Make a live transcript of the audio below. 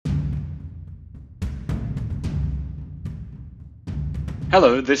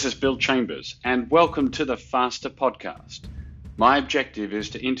Hello, this is Bill Chambers, and welcome to the Faster Podcast. My objective is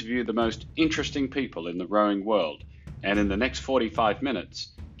to interview the most interesting people in the rowing world, and in the next 45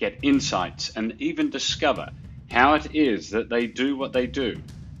 minutes, get insights and even discover how it is that they do what they do,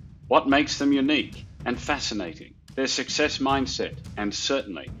 what makes them unique and fascinating, their success mindset, and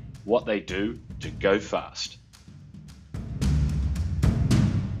certainly what they do to go fast.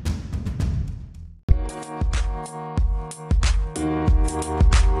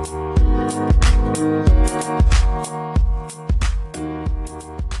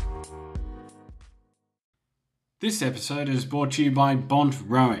 This episode is brought to you by Bont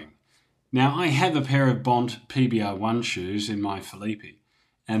Rowing. Now, I have a pair of Bont PBR1 shoes in my Felipe,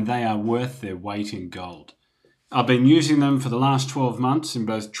 and they are worth their weight in gold. I've been using them for the last 12 months in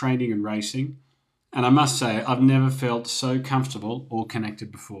both training and racing, and I must say I've never felt so comfortable or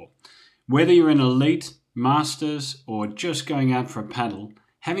connected before. Whether you're an elite, masters, or just going out for a paddle,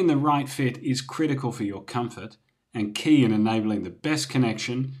 having the right fit is critical for your comfort and key in enabling the best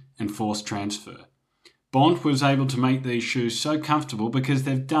connection and force transfer. Bont was able to make these shoes so comfortable because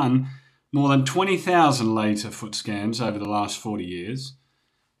they've done more than 20,000 laser foot scans over the last 40 years.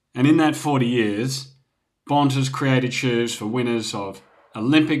 And in that 40 years, Bont has created shoes for winners of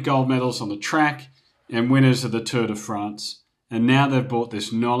Olympic gold medals on the track and winners of the Tour de France. And now they've brought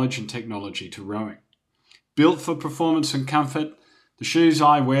this knowledge and technology to rowing. Built for performance and comfort, the shoes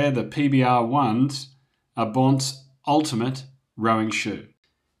I wear, the PBR1s, are Bont's ultimate rowing shoe.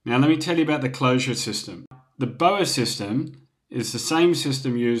 Now let me tell you about the closure system. The BOA system is the same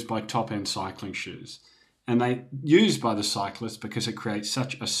system used by top-end cycling shoes, and they're used by the cyclists because it creates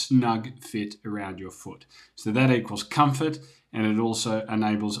such a snug fit around your foot. So that equals comfort, and it also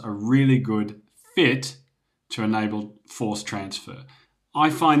enables a really good fit to enable force transfer. I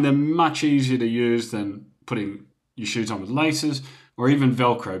find them much easier to use than putting your shoes on with laces or even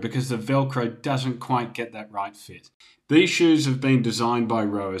Velcro, because the Velcro doesn't quite get that right fit. These shoes have been designed by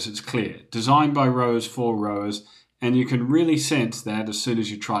rowers, it's clear. Designed by rowers for rowers, and you can really sense that as soon as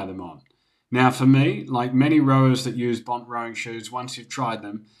you try them on. Now for me, like many rowers that use Bont rowing shoes, once you've tried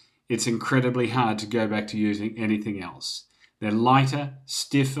them, it's incredibly hard to go back to using anything else. They're lighter,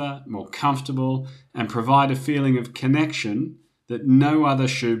 stiffer, more comfortable, and provide a feeling of connection that no other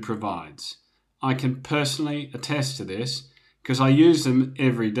shoe provides. I can personally attest to this because I use them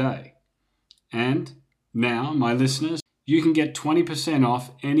every day. And now, my listeners, you can get 20% off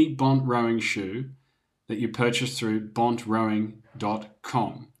any Bont rowing shoe that you purchase through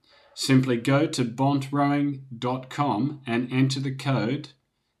bontrowing.com. Simply go to bontrowing.com and enter the code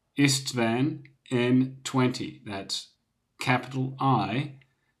ISTVAN20. That's capital I,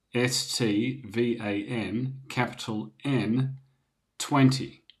 STVAN, capital N,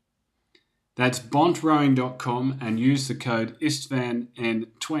 20. That's bontrowing.com and use the code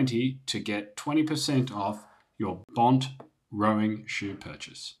ISTVAN20 to get 20% off your Bont rowing shoe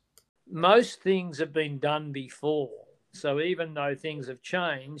purchase. Most things have been done before. So even though things have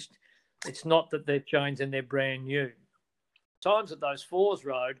changed, it's not that they've changed and they're brand new. Times that those fours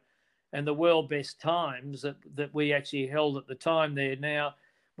rode and the world best times that we actually held at the time there now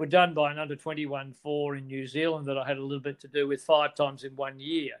were done by an under 21 four in New Zealand that I had a little bit to do with 5 times in 1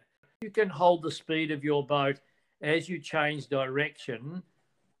 year. You can hold the speed of your boat as you change direction.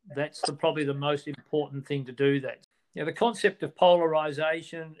 That's probably the most important thing to do that. You know, the concept of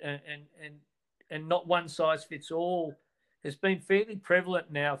polarization and not one size fits all has been fairly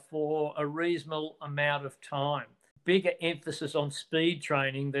prevalent now for a reasonable amount of time. Bigger emphasis on speed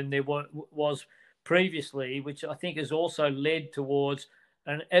training than there was previously, which I think has also led towards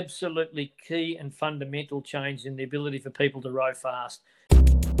an absolutely key and fundamental change in the ability for people to row fast.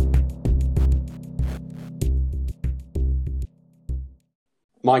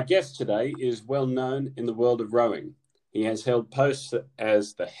 My guest today is well known in the world of rowing. He has held posts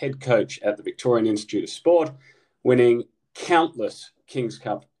as the head coach at the Victorian Institute of Sport, winning countless King's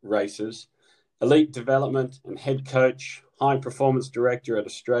Cup races, elite development and head coach, high performance director at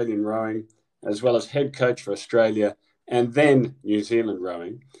Australian Rowing, as well as head coach for Australia and then New Zealand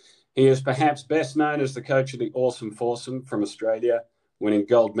Rowing. He is perhaps best known as the coach of the Awesome Foursome from Australia, winning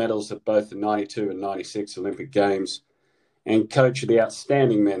gold medals at both the 92 and 96 Olympic Games, and coach of the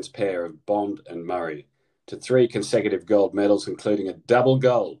outstanding men's pair of Bond and Murray to 3 consecutive gold medals, including a double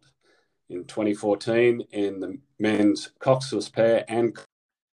gold in 2014 in the men's coxless pair. And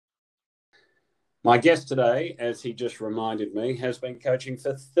my guest today, as he just reminded me, has been coaching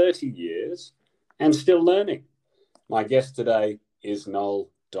for 30 years and still learning. My guest today is Noel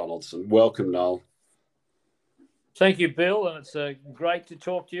Donaldson. Welcome, Noel. Thank you, Bill, and it's great to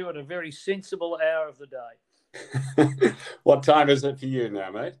talk to you at a very sensible hour of the day. What time is it for you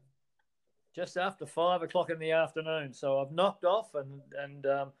now, mate? Just after 5 o'clock in the afternoon. So I've knocked off, and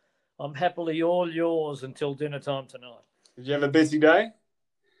I'm happily all yours until dinner time tonight. Did you have a busy day?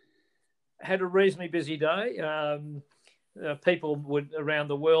 Had a reasonably busy day. People around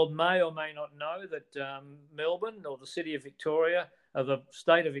the world may or may not know that Melbourne, or the city of Victoria, or the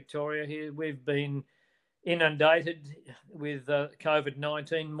state of Victoria here, we've been inundated with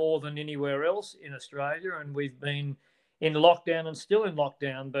COVID-19 more than anywhere else in Australia, and we've been in lockdown and still in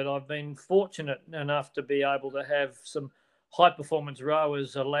lockdown. But I've been fortunate enough to be able to have some high performance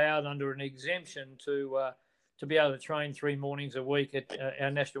rowers allowed under an exemption to be able to train 3 mornings a week at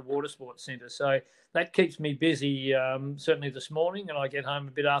our National Water Sports Centre. So that keeps me busy, certainly this morning, and I get home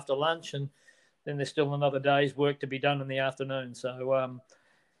a bit after lunch, and then there's still another day's work to be done in the afternoon. So,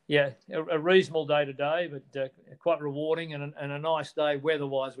 yeah, a reasonable day today, but quite rewarding, and a nice day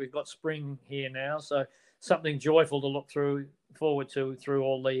weather-wise. We've got spring here now, so something joyful to look forward to through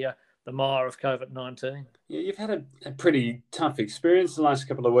all the mire of COVID-19. Yeah, you've had a pretty tough experience the last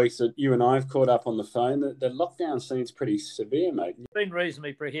couple of weeks that you and I have caught up on the phone. The lockdown seems pretty severe, mate. It's been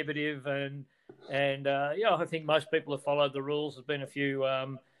reasonably prohibitive, and yeah, I think most people have followed the rules. There's been a few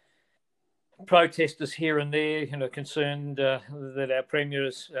protesters here and there, concerned that our Premier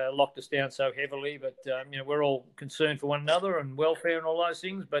has locked us down so heavily. But, we're all concerned for one another and welfare and all those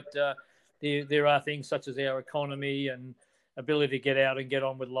things. But there are things such as our economy and ability to get out and get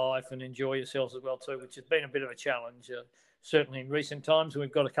on with life and enjoy yourselves as well too, which has been a bit of a challenge, certainly in recent times.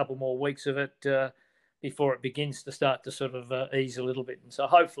 We've got a couple more weeks of it before it begins to start to sort of ease a little bit. And so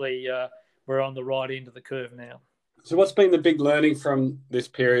hopefully we're on the right end of the curve now. So what's been the big learning from this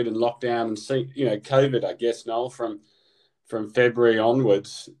period and lockdown and COVID, I guess, Noel, from February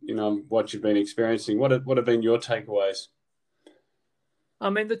onwards, what you've been experiencing? What have been your takeaways? I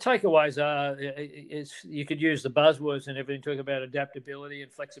mean, the takeaways are, you could use the buzzwords and everything, talk about adaptability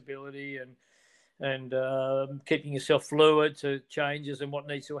and flexibility and keeping yourself fluid to changes and what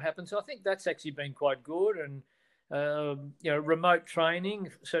needs to happen. So I think that's actually been quite good. And, remote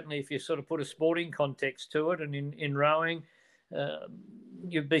training, certainly if you sort of put a sporting context to it, and in rowing,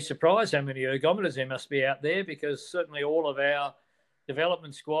 you'd be surprised how many ergometers there must be out there, because certainly all of our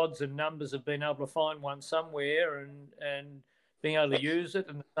development squads and numbers have been able to find one somewhere and being able to use it.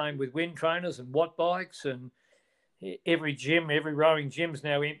 And the same with wind trainers and watt bikes, and every rowing gym's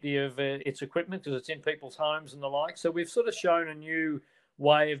now empty of its equipment because it's in people's homes and the like. So we've sort of shown a new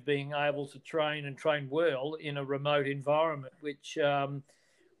way of being able to train and train well in a remote environment, which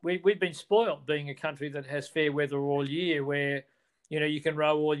we've been spoilt being a country that has fair weather all year, where you can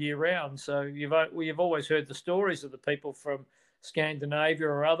row all year round. So you've always heard the stories of the people from Scandinavia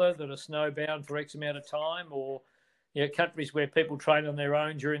or other that are snowbound for X amount of time, or countries where people train on their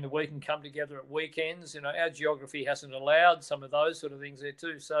own during the week and come together at weekends. Our geography hasn't allowed some of those sort of things there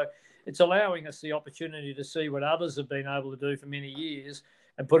too. So it's allowing us the opportunity to see what others have been able to do for many years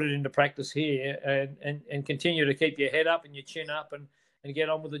and put it into practice here, and continue to keep your head up and your chin up and get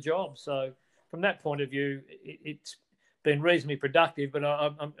on with the job. So from that point of view, it's been reasonably productive, but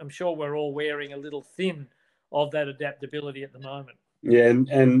I'm sure we're all wearing a little thin of that adaptability at the moment. Yeah,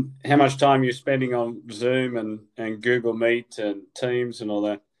 and how much time you're spending on Zoom and Google Meet and Teams and all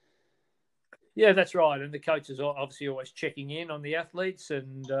that? Yeah, that's right. And the coaches are obviously always checking in on the athletes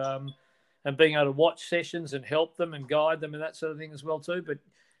and being able to watch sessions and help them and guide them and that sort of thing as well too. But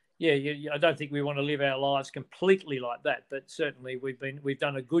yeah, I don't think we want to live our lives completely like that. But certainly we've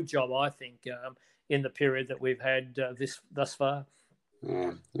done a good job, I think, in the period that we've had thus far.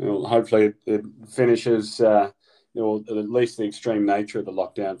 Yeah. Well, hopefully it finishes. Or at least the extreme nature of the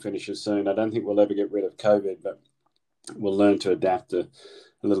lockdown finishes soon. I don't think we'll ever get rid of COVID, but we'll learn to adapt a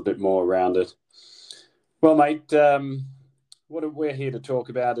little bit more around it. Well, mate, what we're here to talk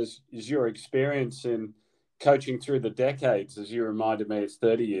about is your experience in coaching through the decades. As you reminded me, it's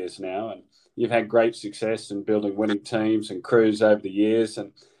 30 years now, and you've had great success in building winning teams and crews over the years.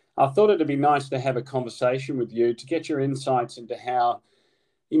 And I thought it'd be nice to have a conversation with you to get your insights into how,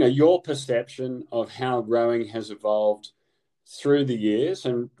 your perception of how rowing has evolved through the years,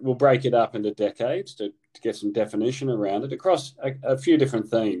 and we'll break it up into decades to get some definition around it across a few different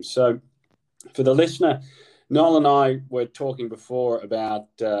themes. So for the listener, Noel and I were talking before about,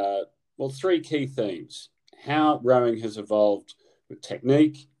 3 key themes: how rowing has evolved with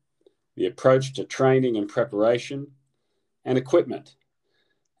technique, the approach to training and preparation, and equipment.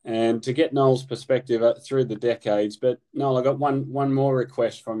 And to get Noel's perspective through the decades. But Noel, I got one more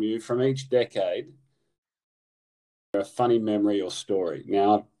request from you from each decade. A funny memory or story.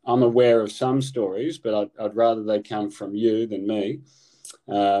 Now, I'm aware of some stories, but I'd rather they come from you than me.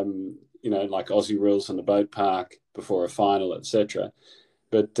 like Aussie rules on the boat park before a final, etc.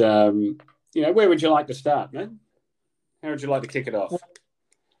 But, where would you like to start, man? How would you like to kick it off?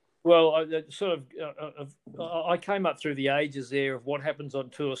 Well, I came up through the ages there of what happens on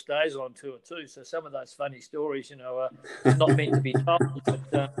tour stays on tour too. So some of those funny stories, are not meant to be told.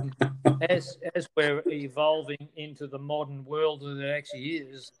 But as we're evolving into the modern world that it actually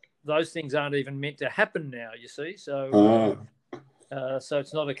is, those things aren't even meant to happen now. You see, so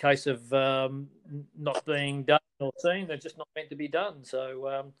it's not a case of not being done or seen; they're just not meant to be done.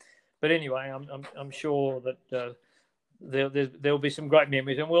 So, but anyway, I'm sure that. There'll be some great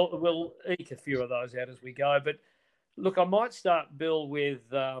memories, and we'll eke a few of those out as we go. But look, I might start, Bill, with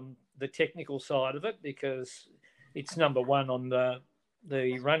the technical side of it, because it's number one on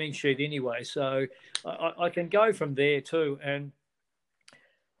the running sheet anyway. So I can go from there too. And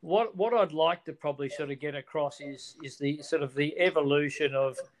what I'd like to probably sort of get across is the sort of the evolution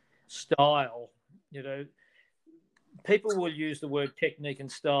of style. People will use the word technique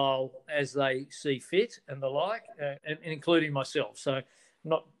and style as they see fit and the like, and including myself. So I'm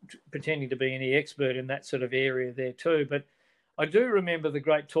not pretending to be any expert in that sort of area there too. But I do remember the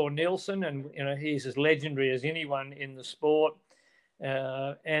great Tor Nielsen, and he's as legendary as anyone in the sport.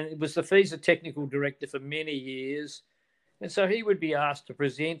 And it was the FISA technical director for many years. And so he would be asked to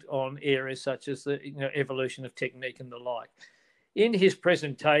present on areas such as the evolution of technique and the like. In his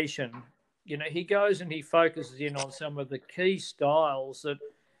presentation, he goes and he focuses in on some of the key styles that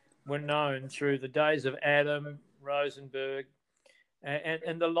were known through the days of Adam, Rosenberg,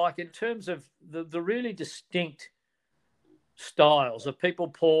 and the like, in terms of the really distinct styles of people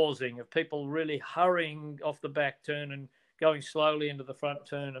pausing, of people really hurrying off the back turn and going slowly into the front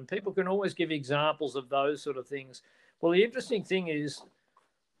turn. And people can always give examples of those sort of things. Well, the interesting thing is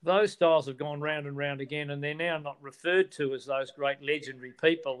those styles have gone round and round again, and they're now not referred to as those great legendary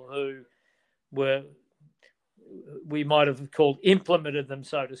people who we might have called implemented them,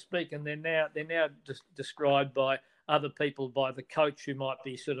 so to speak, and they're now described by other people, by the coach who might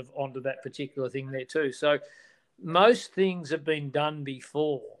be sort of onto that particular thing there too. So most things have been done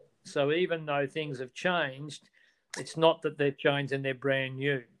before. So even though things have changed, it's not that they've changed and they're brand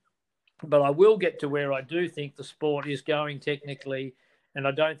new. But I will get to where I do think the sport is going technically, and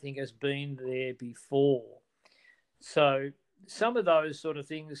I don't think has been there before. So some of those sort of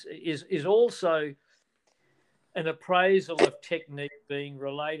things is also an appraisal of technique being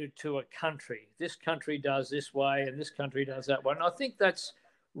related to a country. This country does this way and this country does that way. And I think that's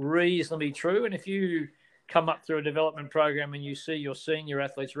reasonably true. And if you come up through a development program and you see your senior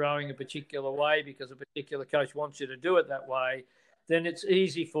athletes rowing a particular way because a particular coach wants you to do it that way, then it's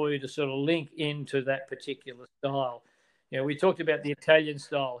easy for you to sort of link into that particular style. We talked about the Italian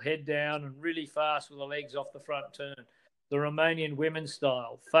style, head down and really fast with the legs off the front turn. The Romanian women's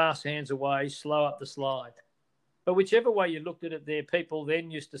style, fast hands away, slow up the slide. But whichever way you looked at it there, people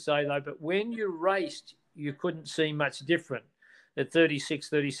then used to say, though, but when you raced, you couldn't see much different. At 36,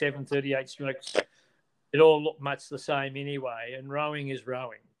 37, 38 strokes, it all looked much the same anyway, and rowing is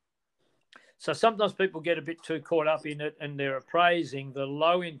rowing. So sometimes people get a bit too caught up in it, and they're appraising the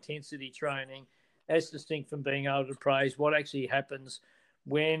low-intensity training as distinct from being able to praise what actually happens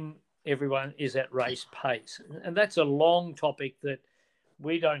when everyone is at race pace. And that's a long topic that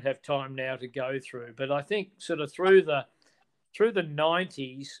we don't have time now to go through. But I think sort of through the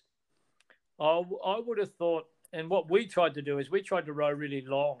 90s, I would have thought, and what we tried to do is we tried to row really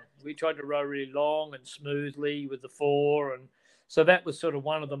long. We tried to row really long and smoothly with the four. And so that was sort of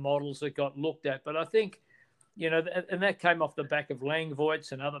one of the models that got looked at. But I think, and that came off the back of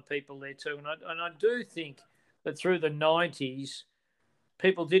Langvoits and other people there too. And I do think that through the 90s,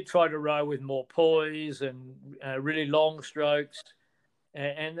 people did try to row with more poise and really long strokes.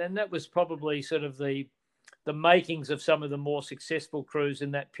 And then that was probably sort of the makings of some of the more successful crews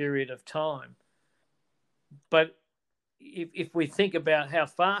in that period of time. But if we think about how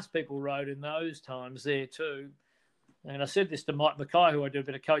fast people rowed in those times there too, and I said this to Mike Mackay, who I do a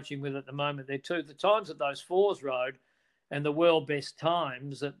bit of coaching with at the moment there too, the times that those fours rowed and the world best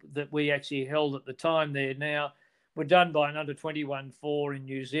times that we actually held at the time there now were done by an under-21 four in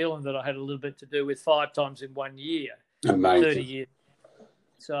New Zealand that I had a little bit to do with 5 times in 1 year. Amazing. 30 years.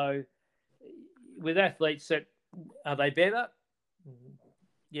 So with athletes that, are they better?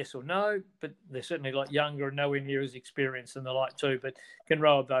 Yes or no, but they're certainly like younger and nowhere near as experienced and the like too, but can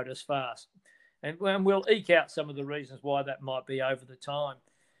row a boat as fast. And we'll eke out some of the reasons why that might be over the time.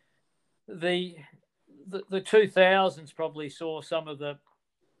 The 2000s probably saw some of the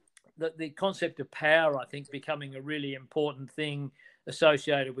concept of power, I think, becoming a really important thing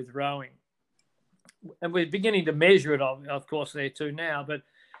associated with rowing. And we're beginning to measure it, of course, there too now. But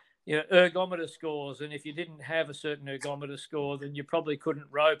ergometer scores. And if you didn't have a certain ergometer score, then you probably couldn't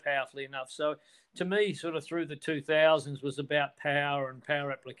row powerfully enough. So to me, sort of through the 2000s was about power and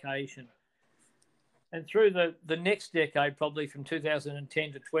power application. And through the next decade, probably from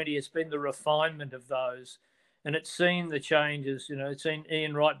 2010 to 20, it's been the refinement of those. And it's seen the changes. It's seen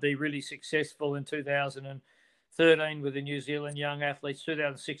Ian Wright be really successful in 2013 with the New Zealand young athletes,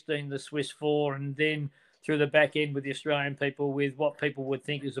 2016 the Swiss 4, and then through the back end with the Australian people with what people would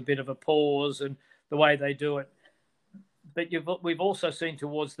think is a bit of a pause and the way they do it. But we've also seen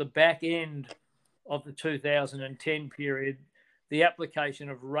towards the back end of the 2010 period the application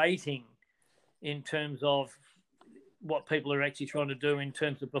of rating in terms of what people are actually trying to do in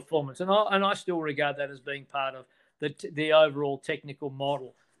terms of performance. And I still regard that as being part of the overall technical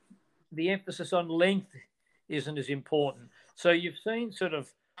model. The emphasis on length isn't as important. So you've seen sort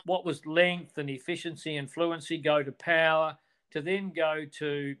of what was length and efficiency and fluency go to power, to then go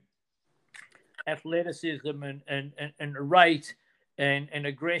to athleticism and rate and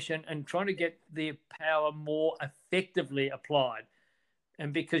aggression, and trying to get the power more effectively applied.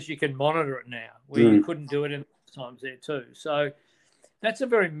 And because you can monitor it now, where you couldn't do it in times there too. So that's a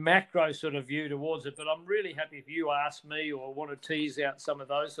very macro sort of view towards it. But I'm really happy if you ask me or want to tease out some of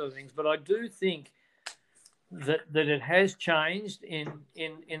those sort of things. But I do think that it has changed in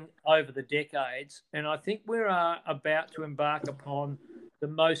over the decades, and I think we are about to embark upon the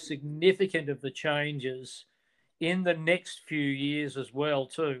most significant of the changes in the next few years as well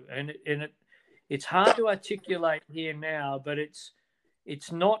too. And it's hard to articulate here now, but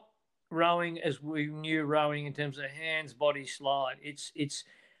it's not rowing as we knew rowing in terms of hands, body, slide. It's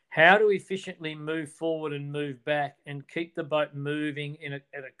how to efficiently move forward and move back and keep the boat moving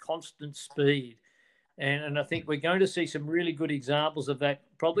at a constant speed. And I think we're going to see some really good examples of that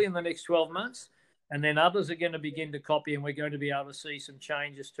probably in the next 12 months. And then others are going to begin to copy, and we're going to be able to see some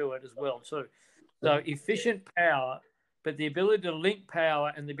changes to it as well too. So efficient power, but the ability to link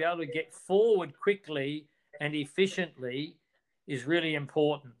power and to be able to get forward quickly and efficiently is really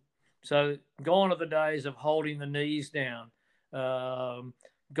important. So gone are the days of holding the knees down. Gone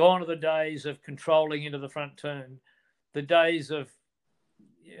are the days of controlling into the front turn. The days of,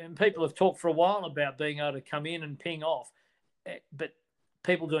 and people have talked for a while about being able to come in and ping off, but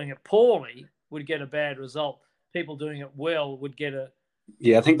people doing it poorly would get a bad result. People doing it well would get a.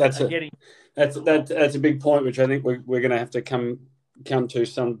 Yeah, I think that's a big point, which I think we're going to have to come to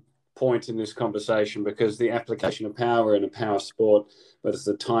some point in this conversation, because the application of power in a power sport, but it's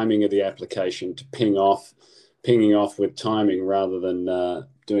the timing of the application to pinging off with timing rather than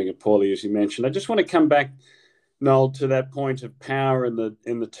doing it poorly, as you mentioned. I just want to come back, Noel, to that point of power in the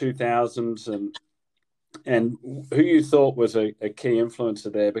 2000s and who you thought was a key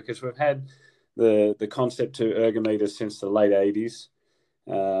influencer there, because we've had the concept to ergometers since the late 80s.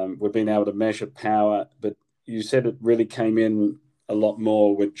 We've been able to measure power, but you said it really came in a lot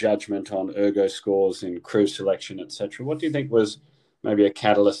more with judgment on ergo scores in crew selection, etc. What do you think was maybe a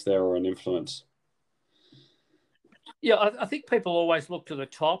catalyst there or an influence? Yeah, I think people always look to the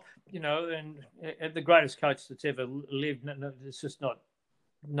top, and the greatest coach that's ever lived, it's just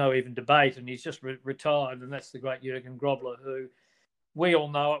no even debate, and he's just retired, and that's the great Jurgen Grobler, who we all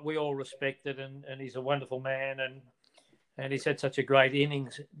know it, we all respect it, and he's a wonderful man, and he's had such a great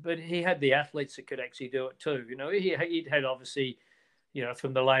innings. But he had the athletes that could actually do it too. He'd had obviously,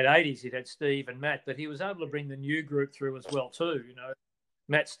 from the late 80s, he'd had Steve and Matt, but he was able to bring the new group through as well too.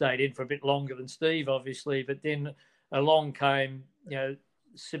 Matt stayed in for a bit longer than Steve, obviously, but then along came,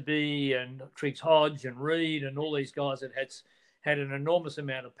 Sebi and Triggs Hodge and Reed and all these guys that had an enormous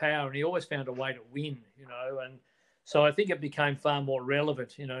amount of power, and he always found a way to win, and so I think it became far more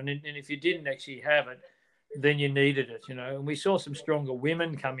relevant, and if you didn't actually have it, then you needed it, and we saw some stronger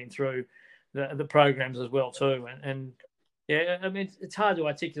women coming through the programs as well too. And yeah, I mean, it's hard to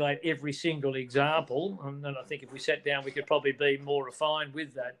articulate every single example, and I think if we sat down, we could probably be more refined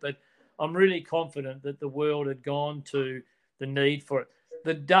with that, but I'm really confident that the world had gone to the need for it.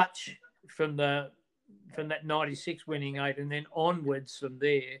 The Dutch from that 96 winning 8 and then onwards from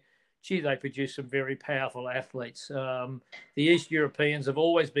there, they produced some very powerful athletes. The East Europeans have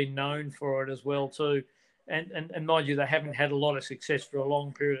always been known for it as well too. And mind you, they haven't had a lot of success for a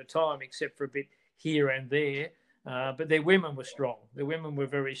long period of time, except for a bit here and there. But their women were strong. Their women were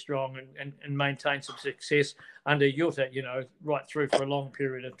very strong and maintained some success under Jutta, right through for a long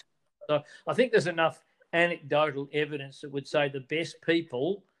period of time. So I think there's enough anecdotal evidence that would say the best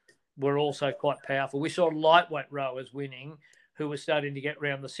people were also quite powerful. We saw lightweight rowers winning who were starting to get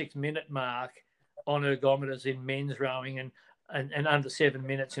around the 6-minute mark on ergometers in men's rowing. And and under 7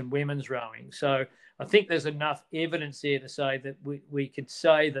 minutes in women's rowing. So I think there's enough evidence there to say that we could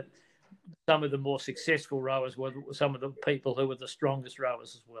say that some of the more successful rowers were some of the people who were the strongest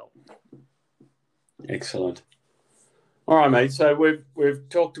rowers as well. Excellent. All right, mate. So we've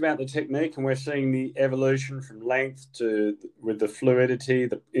talked about the technique, and we're seeing the evolution from length to with the fluidity,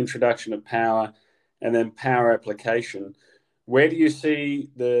 the introduction of power, and then power application. Where do you see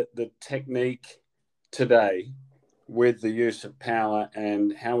the technique today with the use of power,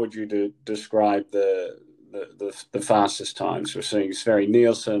 and how would you describe the fastest times? We're seeing Sverre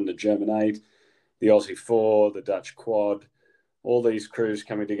Nielsen, the German 8, the Aussie 4, the Dutch quad, all these crews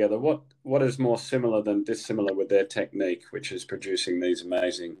coming together. What is more similar than dissimilar with their technique, which is producing these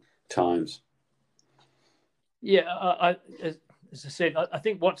amazing times? Yeah, as I said, I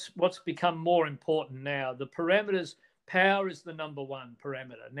think what's become more important now, the parameters, power is the number one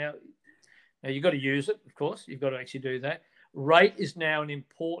parameter. Now you've got to use it, of course. You've got to actually do that. Rate is now an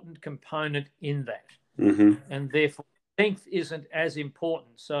important component in that. Mm-hmm. And therefore, length isn't as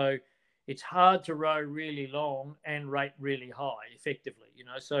important. So it's hard to row really long and rate really high effectively,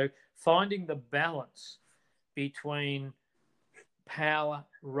 So finding the balance between power,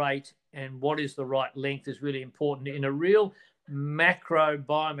 rate, and what is the right length is really important in a real macro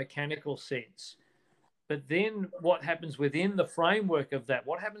biomechanical sense. But then what happens within the framework of that?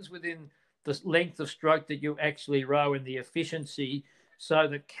 What happens within the length of stroke that you actually row and the efficiency so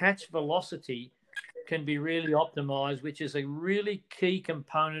that catch velocity can be really optimized, which is a really key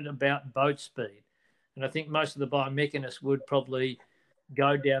component about boat speed. And I think most of the biomechanists would probably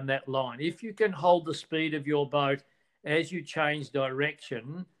go down that line. If you can hold the speed of your boat as you change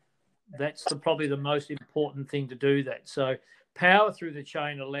direction, that's probably the most important thing to do that. So power through the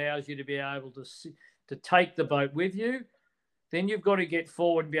chain allows you to be able to take the boat with you. Then you've got to get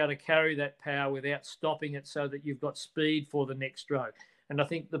forward and be able to carry that power without stopping it so that you've got speed for the next stroke. And I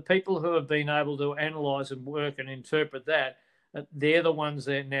think the people who have been able to analyse and work and interpret that, they're the ones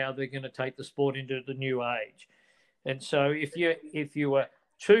that now they're going to take the sport into the new age. And so if you were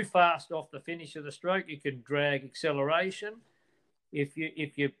too fast off the finish of the stroke, you can drag acceleration. If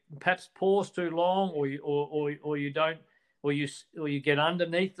you perhaps pause too long, or you don't, or you get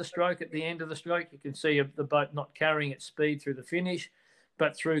underneath the stroke at the end of the stroke, you can see the boat not carrying its speed through the finish,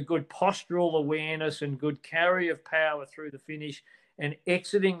 but through good postural awareness and good carry of power through the finish and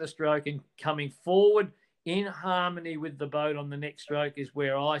exiting the stroke and coming forward in harmony with the boat on the next stroke is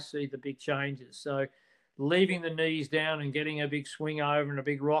where I see the big changes. So leaving the knees down and getting a big swing over and a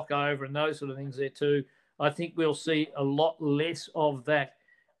big rock over and those sort of things there too, I think we'll see a lot less of that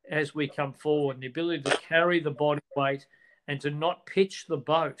as we come forward. And the ability to carry the body weight and to not pitch the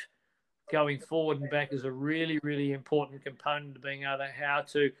boat going forward and back is a really, really important component of being able to how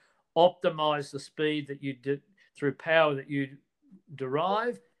to optimize the speed that you did through power that you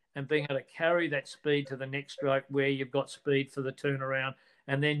derive and being able to carry that speed to the next stroke where you've got speed for the turnaround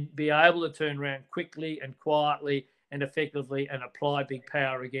and then be able to turn around quickly and quietly and effectively and apply big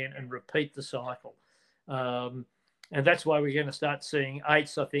power again and repeat the cycle. And that's why we're going to start seeing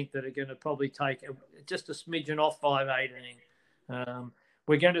eights, I think, that are going to probably take just a smidgen off 5.18.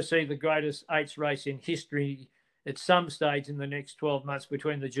 We're going to see the greatest eights race in history at some stage in the next 12 months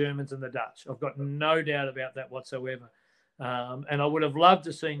between the Germans and the Dutch. I've got no doubt about that whatsoever. And I would have loved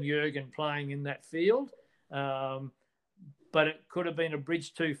to seen Jurgen playing in that field, but it could have been a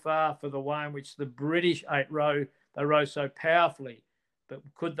bridge too far for the way in which the British eight row, they row so powerfully. But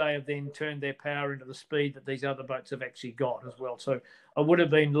could they have then turned their power into the speed that these other boats have actually got as well? So I would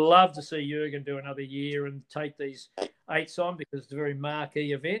have loved to see Jurgen do another year and take these eights on because it's a very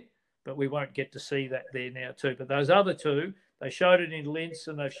marquee event, but we won't get to see that there now too. But those other two, they showed it in Linz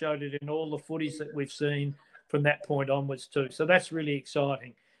and they've showed it in all the footies that we've seen from that point onwards too. So that's really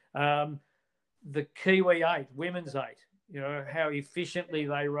exciting. The Kiwi eight, women's eight, how efficiently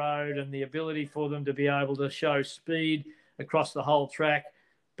they rode and the ability for them to be able to show speed across the whole track.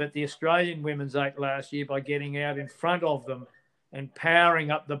 But the Australian women's eight last year, by getting out in front of them and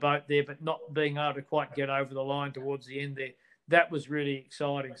powering up the boat there, but not being able to quite get over the line towards the end there, that was really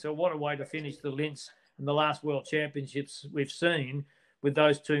exciting. So what a way to finish the Linz and the last World Championships we've seen with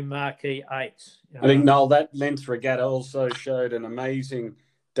those two marquee eights. I think, Noel, that Linz regatta also showed an amazing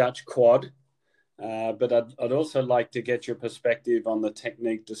Dutch quad. But I'd also like to get your perspective on the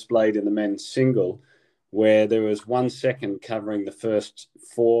technique displayed in the men's single, where there was 1 second covering the first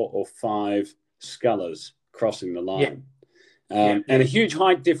 4 or 5 scullers crossing the line. And a huge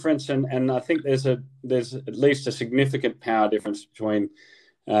height difference, and I think there's at least a significant power difference between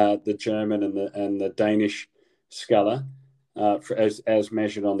the German and the Danish sculler, as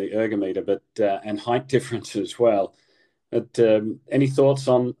measured on the ergometer, but and height difference as well. But any thoughts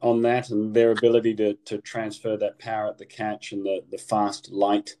on that and their ability to transfer that power at the catch and the fast,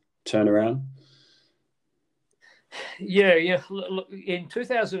 light turnaround? Yeah. Look, in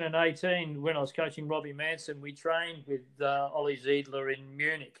 2018, when I was coaching Robbie Manson, we trained with Ollie Ziedler in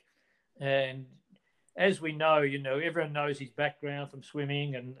Munich. And as we know, everyone knows his background from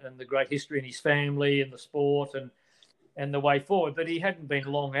swimming and the great history in his family and the sport and the way forward. But he hadn't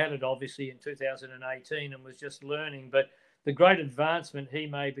been long at it, obviously, in 2018 and was just learning. But the great advancement he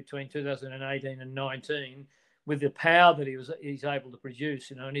made between 2018 and 19 with the power that he's able to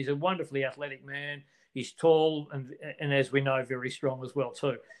produce, and he's a wonderfully athletic man. He's tall and as we know, very strong as well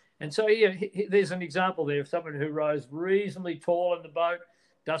too. And so there's an example there of someone who rose reasonably tall in the boat,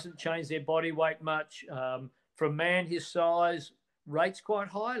 doesn't change their body weight much. For a man his size, rates quite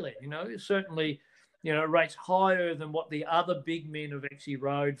highly. Certainly, rates higher than what the other big men have actually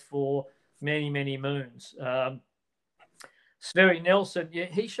rode for many, many moons. Sverre Nelson,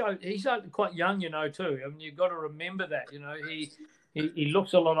 he's quite young, too. I mean, you've got to remember that. He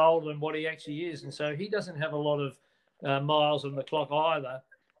looks a lot older than what he actually is, and so he doesn't have a lot of miles on the clock either.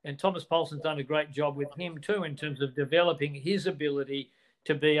 And Thomas Paulson's done a great job with him too in terms of developing his ability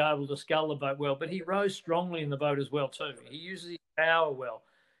to be able to scull the boat well. But he rows strongly in the boat as well too. He uses his power well,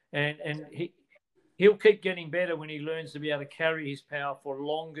 and he'll keep getting better when he learns to be able to carry his power for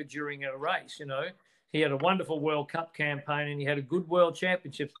longer during a race. He had a wonderful World Cup campaign and he had a good World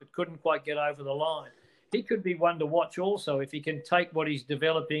Championships, but couldn't quite get over the line. He could be one to watch also if he can take what he's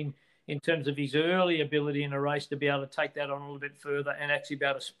developing in terms of his early ability in a race to be able to take that on a little bit further and actually be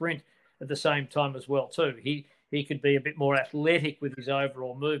able to sprint at the same time as well too. He could be a bit more athletic with his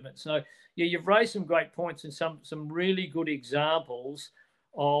overall movement. So you've raised some great points and some really good examples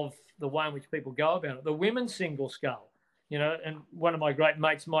of the way in which people go about it. The women's single scull, and one of my great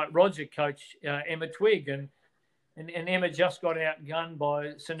mates, Mike Roger, coached Emma Twigg, and Emma just got outgunned by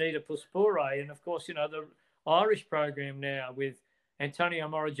Sunita Puspure. And of course, the Irish program now with Antonio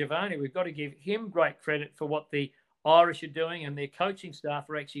Morigiovanni, we've got to give him great credit for what the Irish are doing and their coaching staff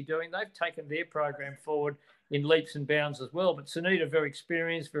are actually doing. They've taken their program forward in leaps and bounds as well. But Sunita, very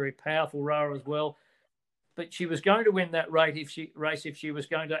experienced, very powerful rower as well. But she was going to win that race if she was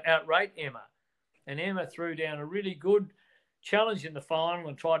going to outrate Emma. And Emma threw down a really good challenge in the final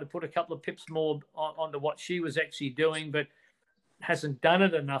and tried to put a couple of pips more onto what she was actually doing, but hasn't done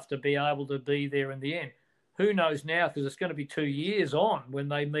it enough to be able to be there in the end. Who knows now, because it's going to be 2 years on when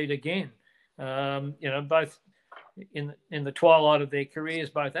they meet again. Both in the twilight of their careers,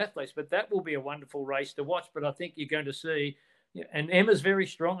 both athletes, but that will be a wonderful race to watch. But I think you're going to see, and Emma's very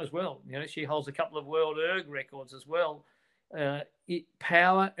strong as well. She holds a couple of world erg records as well.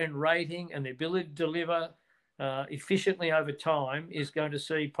 Power and rating and the ability to deliver efficiently over time is going to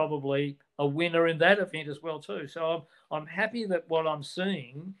see probably a winner in that event as well too. So I'm happy that what I'm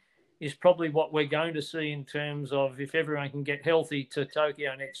seeing is probably what we're going to see in terms of, if everyone can get healthy to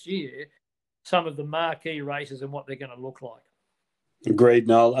Tokyo next year, some of the marquee races and what they're going to look like. Agreed,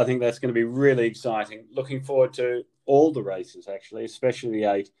 Noel. I think that's going to be really exciting. Looking forward to all the races, actually, especially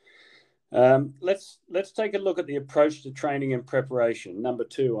the 8. Let's take a look at the approach to training and preparation, number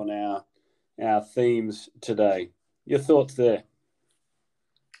 2 on our themes today. Your thoughts there?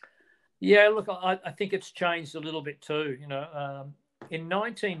 Yeah, look, I think it's changed a little bit too. In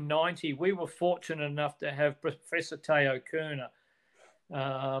 1990, we were fortunate enough to have Professor Teo Kerner.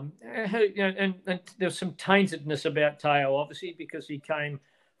 And there's some taintedness about Teo, obviously, because he came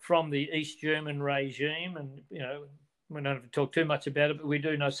from the East German regime, and we don't have to talk too much about it, but we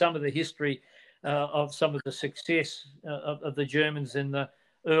do know some of the history of some of the success of the Germans in the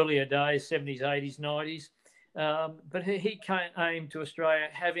earlier days, 70s, 80s, 90s. But he came to Australia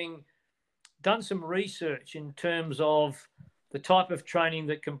having done some research in terms of the type of training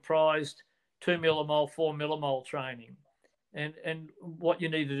that comprised 2 millimole, 4 millimole training and what you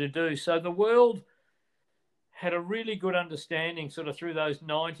needed to do. So the world had a really good understanding sort of through those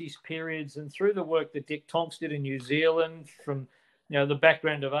 90s periods and through the work that Dick Tonks did in New Zealand, from the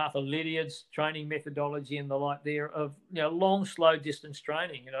background of Arthur Lydiard's training methodology and the like there, of long, slow distance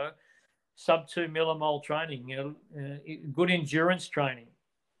training, sub 2 millimole training, good endurance training.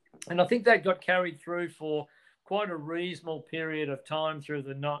 And I think that got carried through for quite a reasonable period of time through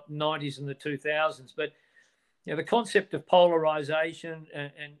the 90s and the 2000s. But the concept of polarization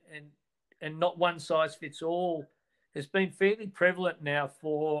and not one size fits all has been fairly prevalent now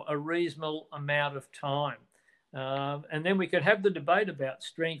for a reasonable amount of time. And then we could have the debate about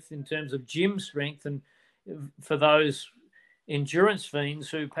strength in terms of gym strength, and for those endurance fiends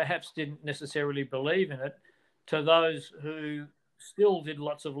who perhaps didn't necessarily believe in it, to those who still did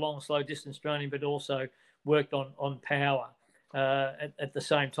lots of long, slow distance training, but also worked on power at the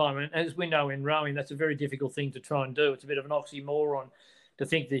same time. And as we know in rowing, that's a very difficult thing to try and do. It's a bit of an oxymoron to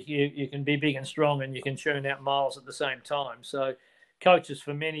think that you can be big and strong and you can churn out miles at the same time. So coaches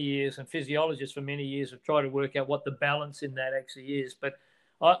for many years and physiologists for many years have tried to work out what the balance in that actually is. But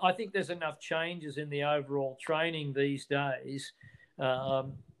I think there's enough changes in the overall training these days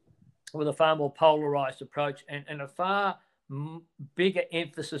with a far more polarised approach and a far bigger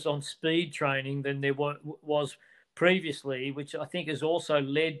emphasis on speed training than there was previously, which I think has also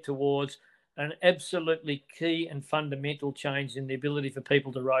led towards an absolutely key and fundamental change in the ability for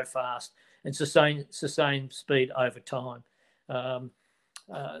people to row fast and sustain speed over time.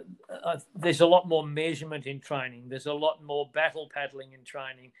 There's a lot more measurement in training. There's a lot more battle paddling in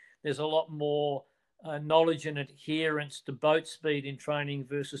training. There's a lot more knowledge and adherence to boat speed in training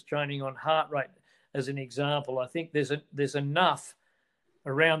versus training on heart rate, as an example. I think there's enough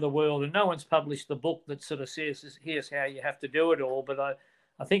around the world, and no one's published the book that sort of says, here's how you have to do it all. But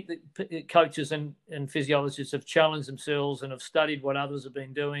I think that coaches and physiologists have challenged themselves and have studied what others have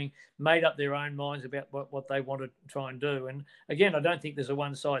been doing, made up their own minds about what they want to try and do. And again, I don't think there's a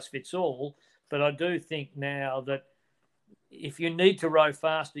one size fits all, but I do think now that if you need to row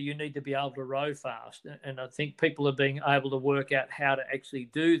faster, you need to be able to row fast. And I think people are being able to work out how to actually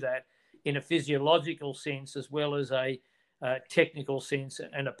do that in a physiological sense as well as a technical sense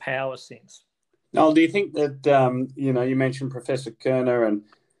and a power sense. Noel, do you think that, you mentioned Professor Kerner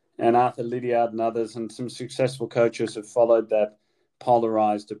and Arthur Lydiard and others, and some successful coaches have followed that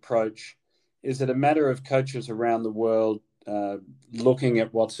polarized approach. Is it a matter of coaches around the world looking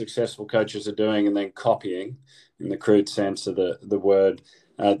at what successful coaches are doing and then copying, in the crude sense of the word,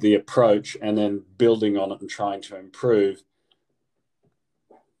 the approach, and then building on it and trying to improve?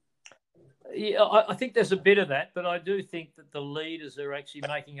 Yeah, I think there's a bit of that, but I do think that the leaders are actually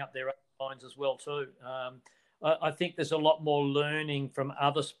making up their own minds as well too. I think there's a lot more learning from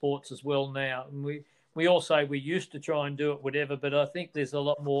other sports as well now. And we all say we used to try and do it, whatever, but I think there's a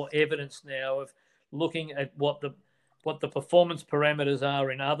lot more evidence now of looking at what the performance parameters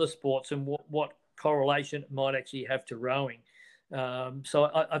are in other sports and what correlation it might actually have to rowing. So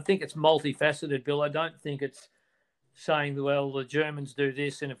I think it's multifaceted, Bill. I don't think it's saying, well, the Germans do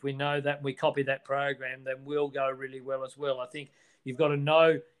this, and if we know that and we copy that program, then we'll go really well as well. I think you've got to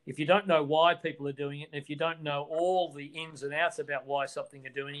know, if you don't know why people are doing it, and if you don't know all the ins and outs about why something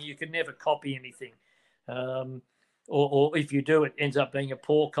are doing it, you can never copy anything. Or if you do, it ends up being a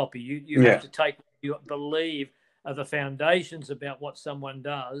poor copy. You have to take what you believe are the foundations about what someone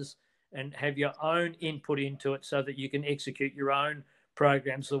does and have your own input into it so that you can execute your own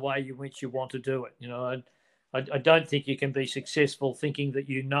programs the way in which you want to do it. I don't think you can be successful thinking that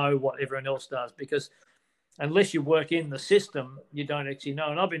you know what everyone else does, because unless you work in the system, you don't actually know.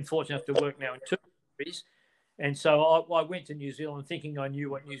 And I've been fortunate enough to work now in 2 countries. And so I went to New Zealand thinking I knew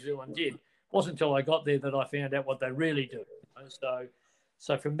what New Zealand did. It wasn't until I got there that I found out what they really do.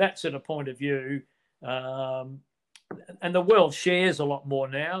 So from that sort of point of view, and the world shares a lot more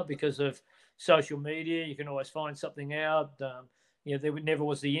now because of social media. You can always find something out. There never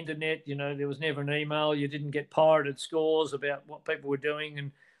was the internet. There was never an email. You didn't get pirated scores about what people were doing,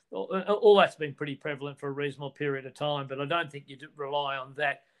 and all that's been pretty prevalent for a reasonable period of time. But I don't think you rely on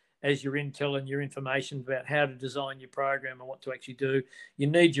that as your intel and your information about how to design your program and what to actually do. You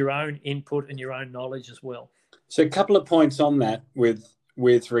need your own input and your own knowledge as well. So a couple of points on that with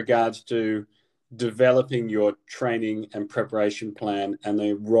regards to developing your training and preparation plan and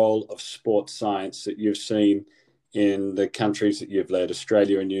the role of sports science that you've seen in the countries that you've led,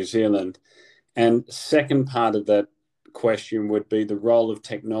 Australia and New Zealand. And second part of that question would be the role of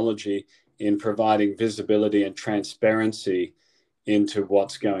technology in providing visibility and transparency into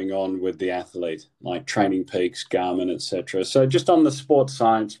what's going on with the athlete, like Training Peaks, Garmin, etc. So just on the sports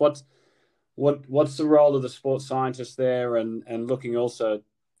science, what's the role of the sports scientist there? And looking also,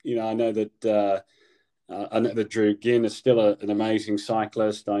 I know that Drew Ginn is still an amazing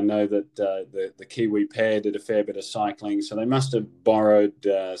cyclist. I know that the Kiwi pair did a fair bit of cycling, so they must have borrowed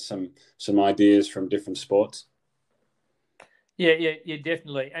some ideas from different sports. Yeah,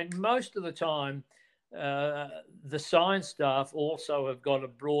 definitely. And most of the time, the science staff also have got a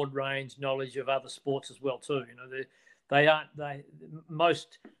broad range knowledge of other sports as well too.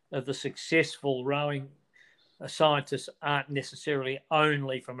 Most of the successful rowing scientists aren't necessarily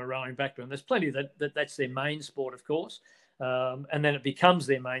only from a rowing background. There's plenty that's their main sport, of course, and then it becomes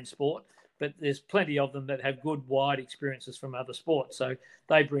their main sport. But there's plenty of them that have good wide experiences from other sports, so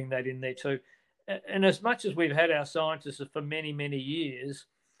they bring that in there too. And as much as we've had our scientists for many, many years,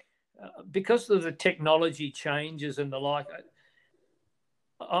 because of the technology changes and the like,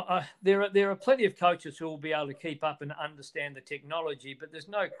 there are plenty of coaches who will be able to keep up and understand the technology, but there's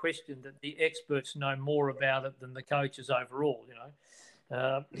no question that the experts know more about it than the coaches overall.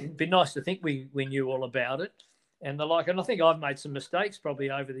 It'd be nice to think we knew all about it and the like. And I think I've made some mistakes probably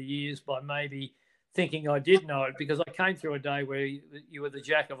over the years by maybe thinking I did know it, because I came through a day where you were the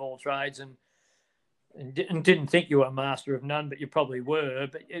jack of all trades and didn't think you were a master of none, but you probably were.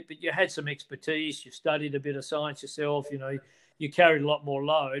 But you had some expertise. You studied a bit of science yourself. You carried a lot more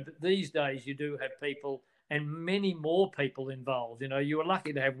load. But these days you do have people, and many more people involved. You were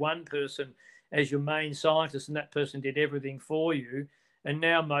lucky to have one person as your main scientist, and that person did everything for you. And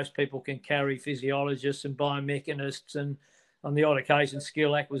now most people can carry physiologists and biomechanists and, on the odd occasion,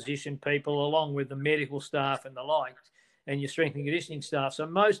 skill acquisition people, along with the medical staff and the like, and your strength and conditioning staff. So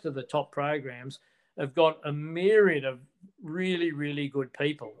most of the top programs have got a myriad of really, really good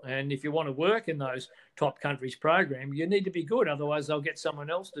people. And if you want to work in those top countries' program, you need to be good. Otherwise, they'll get someone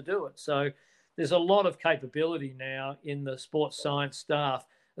else to do it. So there's a lot of capability now in the sports science staff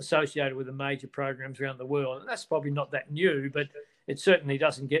associated with the major programs around the world. And that's probably not that new, but it certainly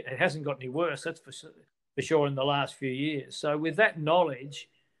it hasn't got any worse. That's for sure in the last few years. So with that knowledge,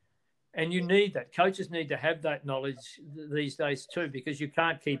 and you need that, coaches need to have that knowledge these days too, because you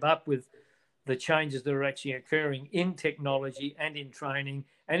can't keep up with the changes that are actually occurring in technology and in training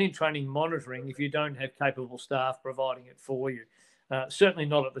monitoring if you don't have capable staff providing it for you. Certainly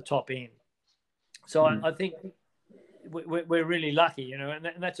not at the top end. So I think we're really lucky, and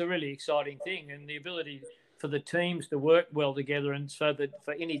that's a really exciting thing. And the ability for the teams to work well together, and so that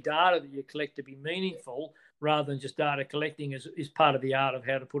for any data that you collect to be meaningful rather than just data collecting is part of the art of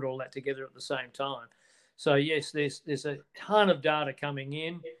how to put all that together at the same time. So yes, there's a ton of data coming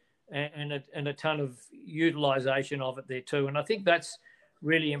in, and a ton of utilisation of it there too. And I think that's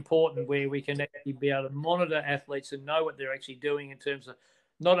really important, where we can actually be able to monitor athletes and know what they're actually doing in terms of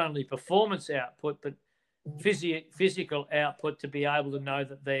not only performance output, but physical output, to be able to know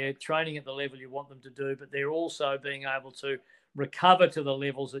that they're training at the level you want them to do, but they're also being able to recover to the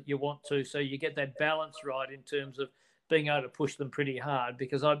levels that you want to. So you get that balance right in terms of being able to push them pretty hard,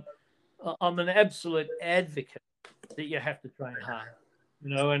 because I'm an absolute advocate that you have to train hard.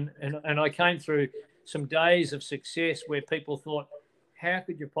 And I came through some days of success where people thought, how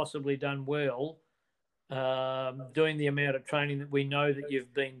could you possibly done well doing the amount of training that we know that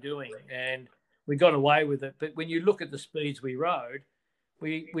you've been doing? And we got away with it. But when you look at the speeds we rode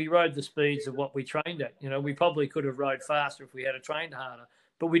the speeds of what we trained at. We probably could have rode faster if we had trained harder,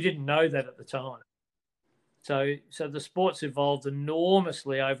 but we didn't know that at the time. So the sport's evolved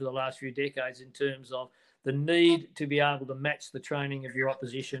enormously over the last few decades in terms of the need to be able to match the training of your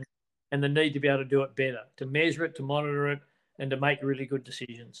opposition, and the need to be able to do it better, to measure it, to monitor it, and to make really good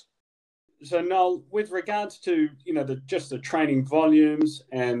decisions. So Noel, with regards to, just the training volumes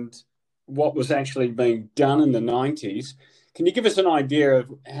and what was actually being done in the 90s, can you give us an idea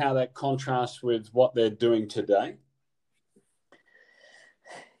of how that contrasts with what they're doing today?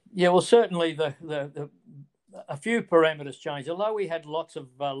 Yeah, well, certainly a few parameters changed. Although we had lots of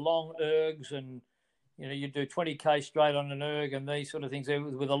long ergs, and you do 20k straight on an erg and these sort of things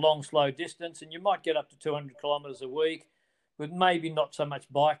with a long, slow distance, and you might get up to 200 kilometres a week with maybe not so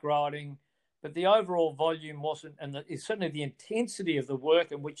much bike riding, but the overall volume wasn't, and certainly the intensity of the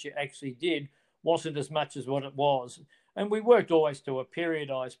work in which you actually did wasn't as much as what it was. And we worked always to a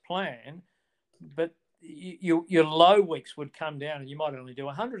periodised plan, but your low weeks would come down and you might only do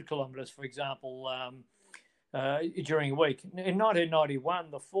 100 kilometres, for example, during a week. In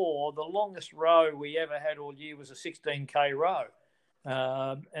 1991, the longest row we ever had all year was a 16k row.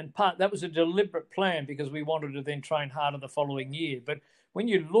 And that was a deliberate plan, because we wanted to then train harder the following year. But when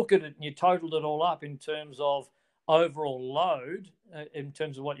you look at it and you totaled it all up in terms of overall load, in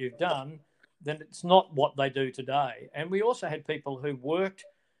terms of what you've done, then it's not what they do today. And we also had people who worked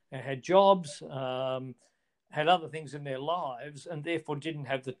and had jobs, had other things in their lives, and therefore didn't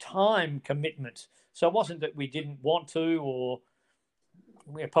have the time commitment. So it wasn't that we didn't want to, or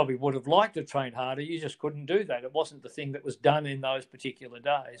we probably would have liked to train harder. You just couldn't do that. It wasn't the thing that was done in those particular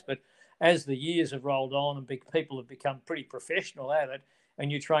days. But as the years have rolled on and people have become pretty professional at it,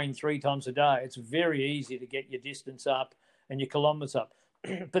 and you train 3 times a day, it's very easy to get your distance up and your kilometres up.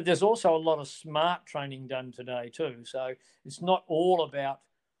 But there's also a lot of smart training done today too. So it's not all about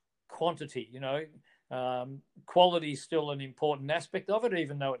quantity, quality is still an important aspect of it,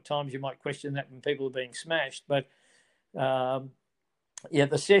 even though at times you might question that when people are being smashed. But the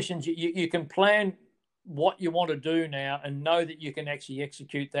sessions, you can plan what you want to do now and know that you can actually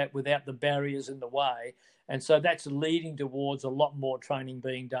execute that without the barriers in the way. And so that's leading towards a lot more training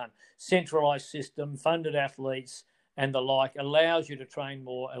being done. Centralised system, funded athletes, and the like allows you to train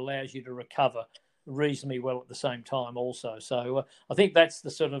more, allows you to recover reasonably well at the same time also. So I think that's the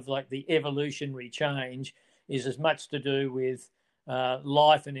sort of like the evolutionary change is as much to do with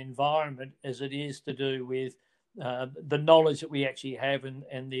life and environment as it is to do with the knowledge that we actually have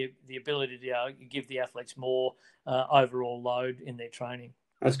and the ability to give the athletes more overall load in their training.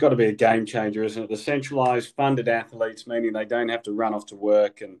 That's got to be a game changer, isn't it? The centralised funded athletes, meaning they don't have to run off to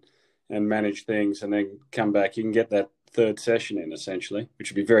work and manage things and then come back. You can get that third session in, essentially,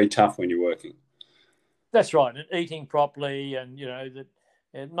 which would be very tough when you're working. That's right. And eating properly and,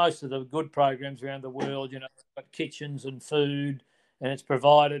 most of the good programs around the world, got kitchens and food and it's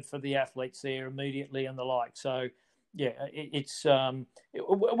provided for the athletes there immediately and the like. So, yeah,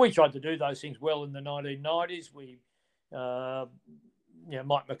 we tried to do those things well in the 1990s. We,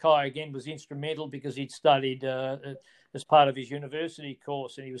 Mike Mackay, again, was instrumental because he'd studied as part of his university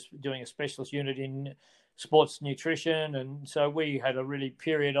course and he was doing a specialist unit in sports nutrition. And so we had a really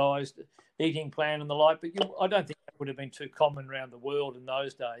periodised eating plan and the like. But I don't think that would have been too common around the world in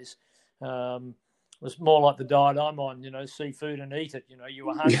those days. It was more like the diet I'm on, see food and eat it. You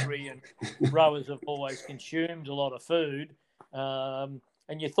were hungry and rowers have always consumed a lot of food.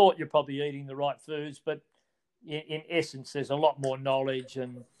 And you thought you're probably eating the right foods, but in essence, there's a lot more knowledge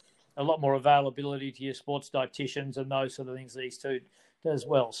and a lot more availability to your sports dietitians and those sort of things these two do as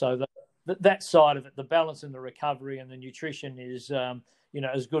well. So that side of it, the balance and the recovery and the nutrition is,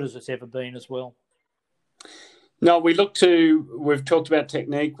 as good as it's ever been as well. No, we've talked about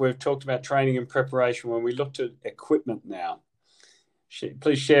technique, we've talked about training and preparation. When we look to equipment now,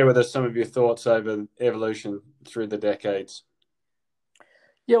 please share with us some of your thoughts over evolution through the decades.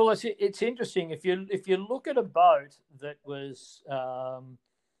 Yeah, well, it's interesting. If you look at a boat that was,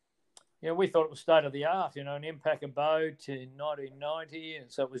 we thought it was state of the art. An Impacker boat in 1990,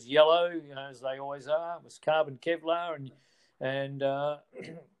 and so it was yellow, as they always are. It was carbon Kevlar, and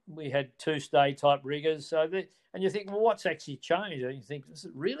we had 2-stay type riggers. So and you think, well, what's actually changed? And you think, has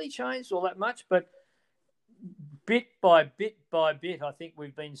it really changed all that much? But bit by bit by bit, I think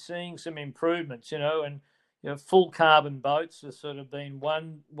we've been seeing some improvements. And full carbon boats have sort of been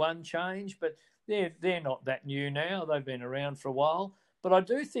one change, but they're not that new now. They've been around for a while. But I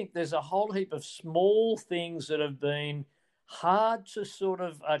do think there's a whole heap of small things that have been hard to sort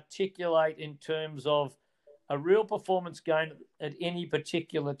of articulate in terms of a real performance gain at any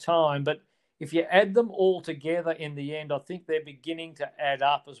particular time. But if you add them all together in the end, I think they're beginning to add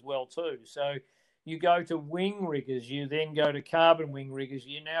up as well too. So you go to wing riggers, you then go to carbon wing riggers,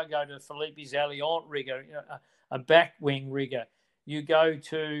 you now go to Philippe's Alliant rigger, a back wing rigger. You go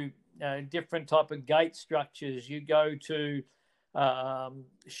to different type of gate structures. You go to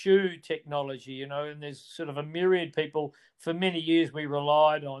shoe technology, and there's sort of a myriad people. For many years, we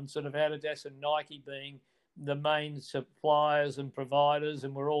relied on sort of Adidas and Nike being the main suppliers and providers,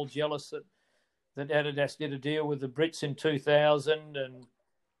 and we're all jealous that Adidas did a deal with the Brits in 2000 and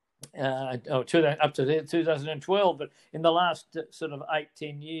up to 2012. But in the last sort of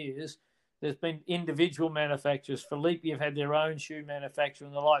 8-10 years, there's been individual manufacturers. Filipe have had their own shoe manufacturer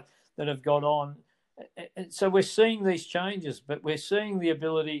and the like that have got on. And so we're seeing these changes, but we're seeing the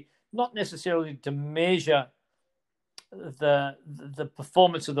ability not necessarily to measure the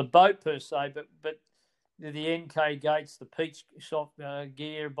performance of the boat per se, but the NK gates, the Peach soft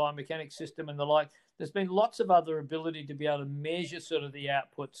gear, biomechanics system and the like. There's been lots of other ability to be able to measure sort of the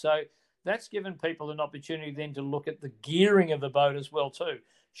output. So that's given people an opportunity then to look at the gearing of the boat as well too.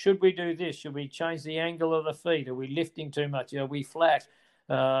 Should we do this? Should we change the angle of the feet? Are we lifting too much? Are we flat?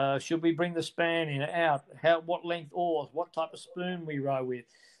 Should we bring the span in, out? What length oars? What type of spoon we row with?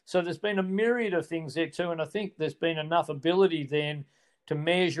 So there's been a myriad of things there too, and I think there's been enough ability then to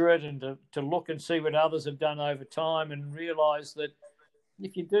measure it and to look and see what others have done over time and realise that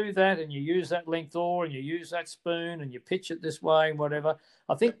if you do that and you use that length oar and you use that spoon and you pitch it this way and whatever,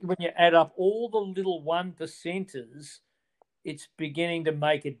 I think when you add up all the little 1%ers, it's beginning to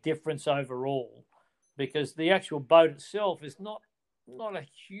make a difference overall, because the actual boat itself is not a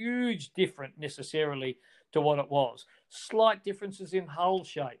huge difference necessarily to what it was. Slight differences in hull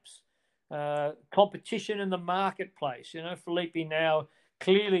shapes, competition in the marketplace. Filipe now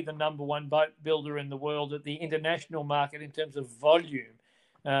clearly the number one boat builder in the world at the international market in terms of volume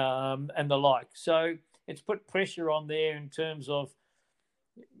and the like. So it's put pressure on there in terms of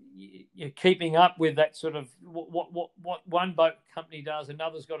you're keeping up with that sort of what one boat company does,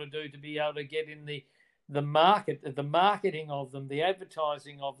 another's got to do to be able to get in the market, the marketing of them, the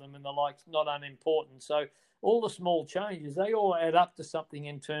advertising of them and the like's not unimportant. So all the small changes, they all add up to something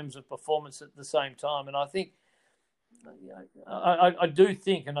in terms of performance at the same time. And I think I do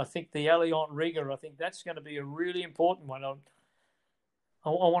think, and I think the Alliant rigger, I think that's going to be a really important one. I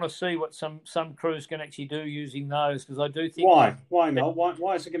want to see what some crews can actually do using those, because I do think. Why not?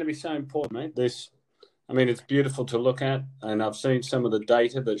 Why is it going to be so important, mate? I mean, it's beautiful to look at, and I've seen some of the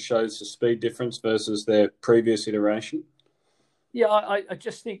data that shows the speed difference versus their previous iteration. Yeah, I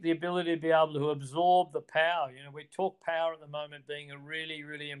just think the ability to be able to absorb the power. We talk power at the moment being a really,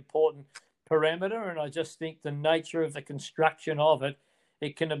 really important parameter, and I just think the nature of the construction of it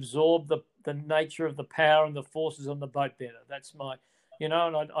can absorb the nature of the power and the forces on the boat better. That's my, and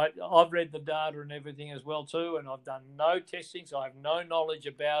I've read the data and everything as well too, and I've done no testing, so I have no knowledge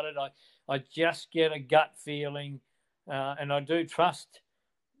about it. I just get a gut feeling, and I do trust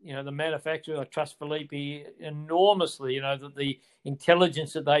the manufacturer. I trust Felipe enormously, that the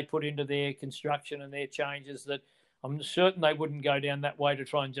intelligence that they put into their construction and their changes, that I'm certain they wouldn't go down that way to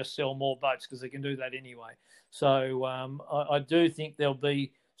try and just sell more boats, because they can do that anyway. So I do think there'll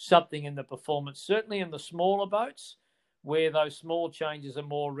be something in the performance, certainly in the smaller boats, where those small changes are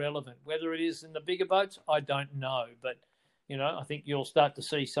more relevant. Whether it is in the bigger boats, I don't know. But, I think you'll start to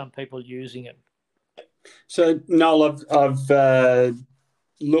see some people using it. So, Noel, I've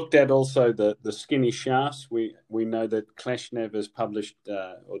looked at also the skinny shafts. We know that Kleshnev has published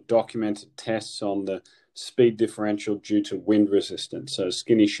or documented tests on the speed differential due to wind resistance. So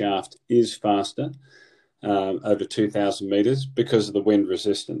skinny shaft is faster over 2,000 meters because of the wind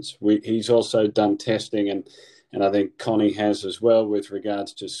resistance. He's also done testing, and I think Connie has as well, with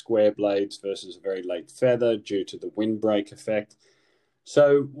regards to square blades versus a very late feather due to the windbreak effect.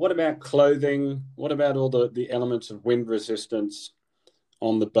 So what about clothing? What about all the elements of wind resistance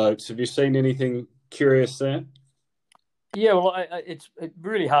on the boats? Have you seen anything curious there? Yeah, well, it's a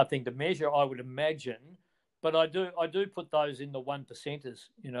really hard thing to measure, I would imagine, but I do put those in the 1%ers.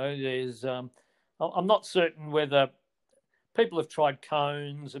 There's I'm not certain whether people have tried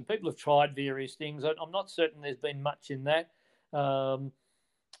cones and people have tried various things. I'm not certain there's been much in that. And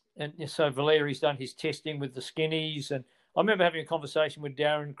so Valeri's done his testing with the skinnies, and I remember having a conversation with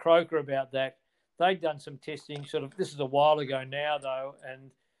Darren Croker about that. They'd done some testing, this is a while ago now though,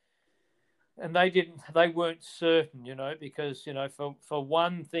 and they weren't certain, because for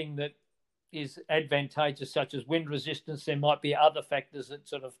one thing that is advantageous, such as wind resistance, there might be other factors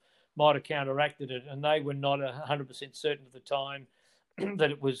that might have counteracted it, and they were not 100% certain at the time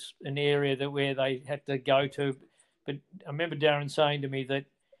that it was an area where they had to go to. But I remember Darren saying to me that,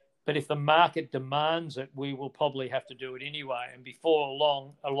 but if the market demands it, we will probably have to do it anyway. And before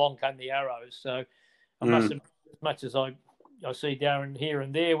along came the arrows. So I must have, as much as I see Darren here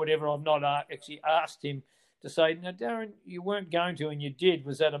and there, whatever, I've not actually asked him to say, now, Darren, you weren't going to and you did.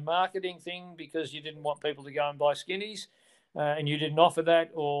 Was that a marketing thing because you didn't want people to go and buy skinnies and you didn't offer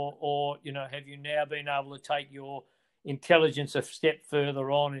that? Or have you now been able to take your intelligence a step further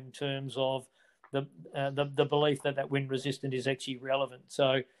on in terms of the belief that wind resistant is actually relevant?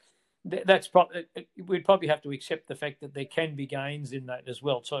 So we'd probably have to accept the fact that there can be gains in that as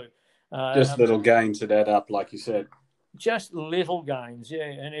well too. Just little gains that add up, like you said. Just little gains, yeah.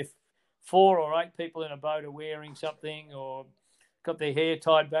 And if 4 or 8 people in a boat are wearing something or got their hair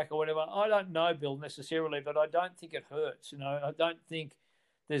tied back or whatever, I don't know, Bill, necessarily, but I don't think it hurts. I don't think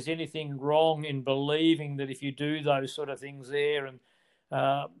there's anything wrong in believing that if you do those sort of things there. And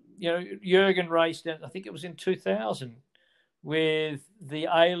Jürgen raced, I think it was in 2000. With the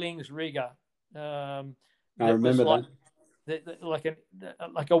Ailings rigger. I remember that.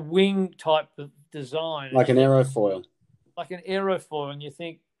 Like a wing type of design. Like an aerofoil. Like an aerofoil. And you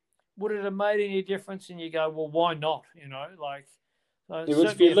think, would it have made any difference? And you go, well, why not?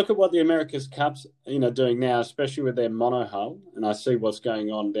 If you look at what the America's Cup's doing now, especially with their monohull, and I see what's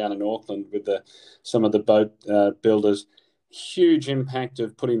going on down in Auckland with some of the boat builders, huge impact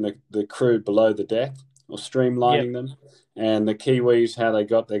of putting the crew below the deck or streamlining them. And the Kiwis, how they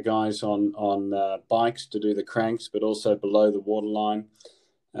got their guys on bikes to do the cranks, but also below the waterline.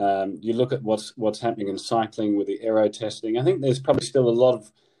 You look at what's happening in cycling with the aero testing. I think there's probably still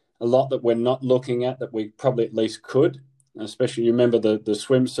a lot that we're not looking at that we probably at least could. Especially, you remember the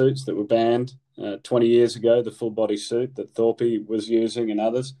swimsuits that were banned 20 years ago, the full body suit that Thorpe was using and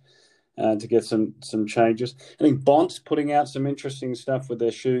others. To get some changes. I think Bont's putting out some interesting stuff with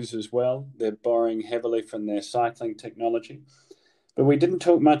their shoes as well. They're borrowing heavily from their cycling technology. But we didn't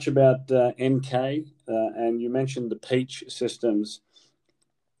talk much about NK, and you mentioned the Peach systems.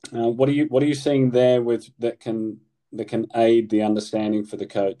 What are you seeing there that can aid the understanding for the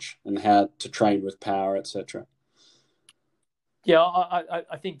coach and how to train with power, etc.? Yeah,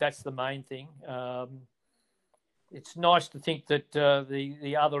 I think that's the main thing. it's nice to think that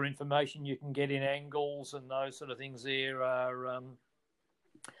the other information you can get in angles and those sort of things there are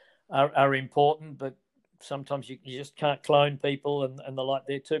important, but sometimes you just can't clone people and the like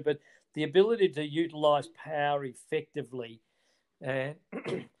there too. But the ability to utilise power effectively and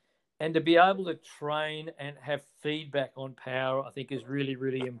and to be able to train and have feedback on power, I think is really,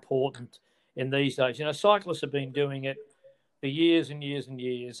 really important in these days. You know, cyclists have been doing it for years and years and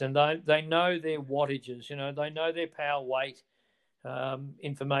years, and they know their wattages, you know, they know their power weight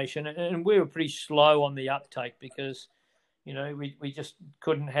information, and we were pretty slow on the uptake because, you know, we just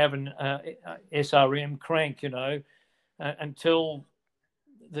couldn't have an SRM crank, you know, until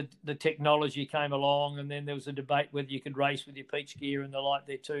the technology came along, and then there was a debate whether you could race with your peach gear and the like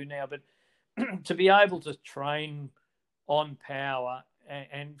there too now. But to be able to train on power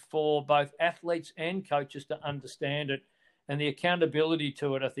and for both athletes and coaches to understand it and the accountability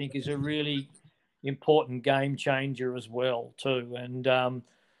to it, I think is a really important game changer as well too. And,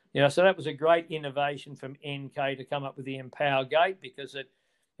 you know, so that was a great innovation from NK to come up with the Empower Gate because it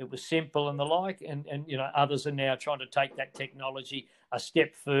was simple and the like, and you know, others are now trying to take that technology a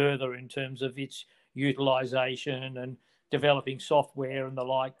step further in terms of its utilisation and developing software and the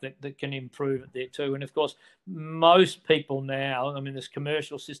like that can improve it there too. And of course, most people now, I mean, there's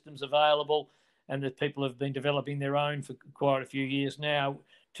commercial systems available, and that people have been developing their own for quite a few years now,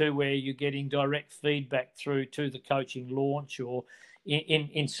 to where you're getting direct feedback through to the coaching launch or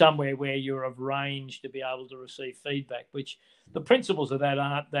in somewhere where you're of range to be able to receive feedback, which the principles of that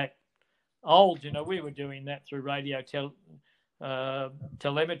aren't that old. You know, we were doing that through radio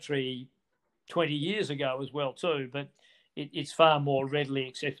telemetry 20 years ago as well too, but it's far more readily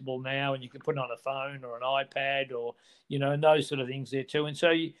accessible now, and you can put it on a phone or an iPad or, you know, and those sort of things there too. And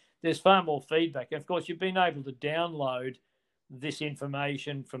so there's far more feedback. And of course, you've been able to download this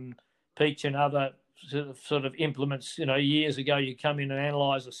information from Peach and other sort of implements. You know, years ago, you come in and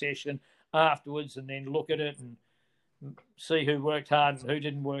analyse a session afterwards and then look at it and see who worked hard and who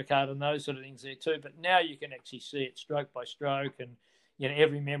didn't work hard and those sort of things there too. But now you can actually see it stroke by stroke, and, you know,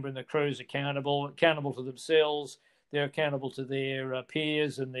 every member in the crew is accountable to themselves. They're accountable to their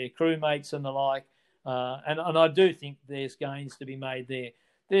peers and their crewmates and the like. And I do think there's gains to be made there.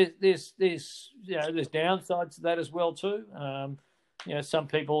 There's you know, there's downsides to that as well too. You know, some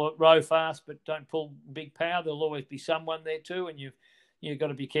people row fast but don't pull big power. There'll always be someone there too, and you've got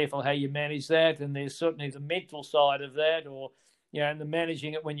to be careful how you manage that. And there's certainly the mental side of that, or, you know, and the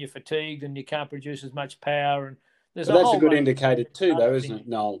managing it when you're fatigued and you can't produce as much power. And that's a good indicator too, though, isn't it,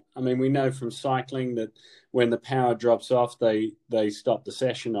 Noel? I mean, we know from cycling that when the power drops off, they stop the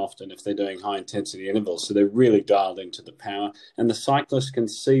session often if they're doing high-intensity intervals. So they're really dialed into the power, and the cyclist can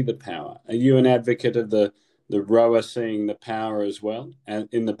see the power. Are you an advocate of the rower seeing the power as well, and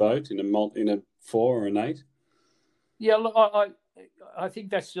in the boat, in a 4 or an 8? Yeah, look, I think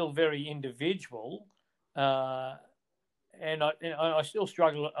that's still very individual, and I still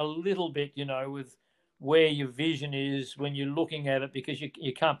struggle a little bit, you know, with where your vision is when you're looking at it, because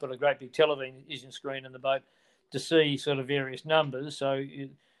you can't put a great big television screen in the boat to see sort of various numbers. So,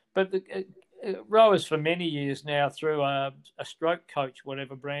 but the rowers for many years now, through a stroke coach,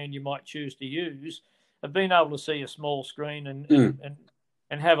 whatever brand you might choose to use, have been able to see a small screen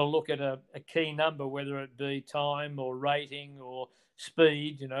and have a look at a key number, whether it be time or rating or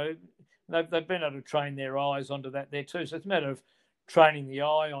speed. You know, they've been able to train their eyes onto that there too. So it's a matter of training the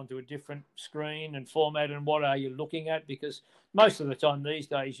eye onto a different screen and format, and what are you looking at, because most of the time these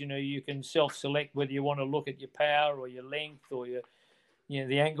days, you know, you can self-select whether you want to look at your power or your length or your, you know,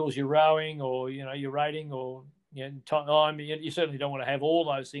 the angles you're rowing, or, you know, your rating, or, you know, time. You certainly don't want to have all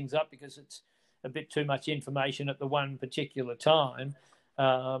those things up because it's a bit too much information at the one particular time.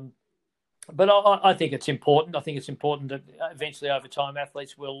 But I think it's important. I think it's important that eventually over time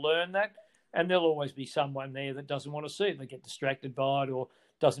athletes will learn that. And there'll always be someone there that doesn't want to see it. They get distracted by it or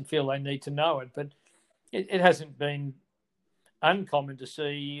doesn't feel they need to know it. But it hasn't been uncommon to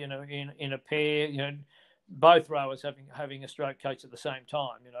see, you know, in a pair, you know, both rowers having a stroke coach at the same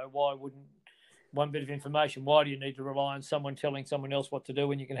time. You know, why wouldn't one bit of information? Why do you need to rely on someone telling someone else what to do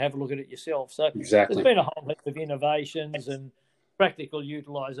when you can have a look at it yourself? So exactly. There's been a whole heap of innovations and practical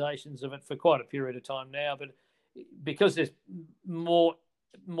utilisations of it for quite a period of time now. But because there's more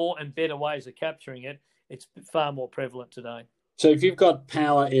and better ways of capturing it, it's far more prevalent today. So if you've got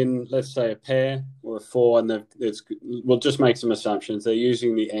power in, let's say, a pair or a 4, and we'll just make some assumptions. They're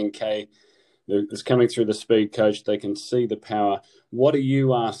using the NK. It's coming through the speed coach. They can see the power. What are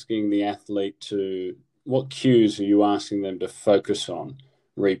you asking the athlete to? What cues are you asking them to focus on?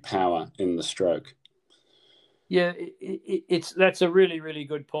 Repower in the stroke. Yeah, that's a really, really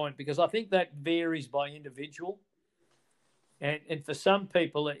good point, because I think that varies by individual. And for some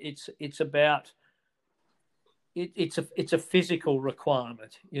people, it's about it's a physical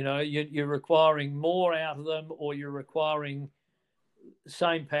requirement. You know, you're requiring more out of them, or you're requiring the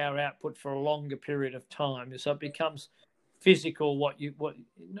same power output for a longer period of time. So it becomes physical.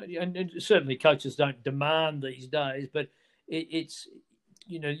 And certainly coaches don't demand these days, but it's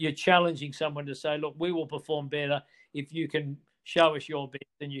you're challenging someone to say, look, we will perform better if you can show us your best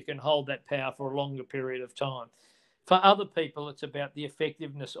and you can hold that power for a longer period of time. For other people, it's about the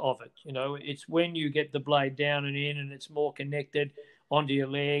effectiveness of it. You know, it's when you get the blade down and in, and it's more connected onto your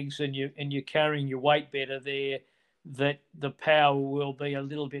legs, and you're carrying your weight better there, that the power will be a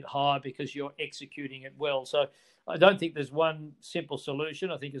little bit higher because you're executing it well. So I don't think there's one simple solution.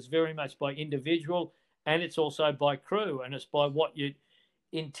 I think it's very much by individual, and it's also by crew, and it's by what you're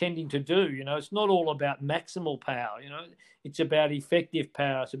intending to do. You know, it's not all about maximal power. You know, it's about effective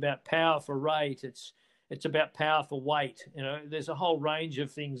power. It's about power for rate. It's about power for weight. You know, there's a whole range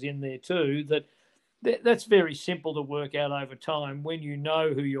of things in there too that's very simple to work out over time when you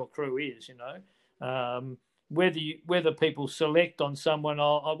know who your crew is. You know, whether people select on someone,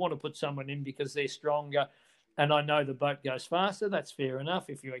 I want to put someone in because they're stronger, and I know the boat goes faster. That's fair enough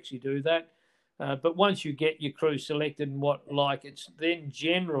if you actually do that. But once you get your crew selected and it's then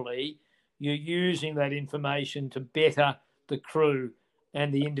generally you're using that information to better the crew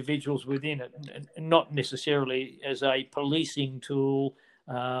and the individuals within it, and not necessarily as a policing tool.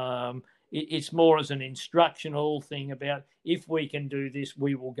 It's more as an instructional thing about, if we can do this,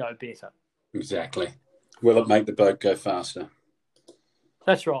 we will go better. Exactly. Will it make the boat go faster?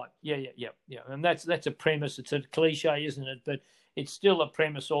 That's right. Yeah. And that's a premise. It's a cliche, isn't it? But it's still a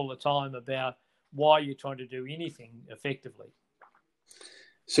premise all the time about why you're trying to do anything effectively.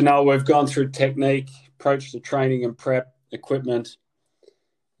 So now we've gone through technique, approach to training and prep, equipment.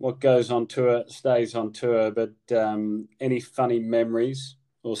 What goes on tour stays on tour, but any funny memories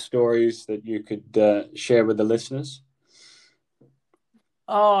or stories that you could share with the listeners?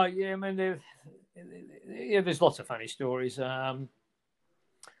 Oh, yeah, I mean, there's lots of funny stories. There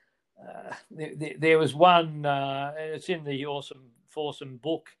was one, it's in the Foursome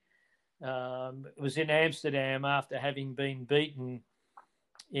book. It was in Amsterdam after having been beaten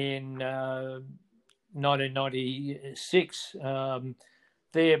in 1996.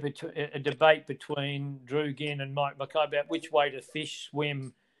 There, a debate between Drew Ginn and Mike Mackay about which way do fish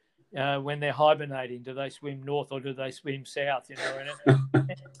swim when they're hibernating. Do they swim north or do they swim south? You know,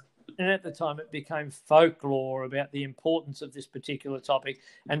 and at the time it became folklore about the importance of this particular topic,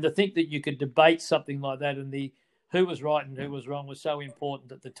 and to think that you could debate something like that and who was right and who was wrong was so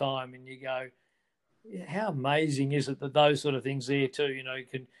important at the time. And you go, how amazing is it that those sort of things there too, you know,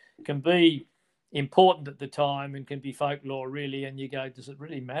 can be important at the time and can be folklore really, and you go, does it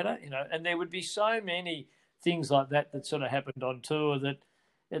really matter? You know, and there would be so many things like that sort of happened on tour that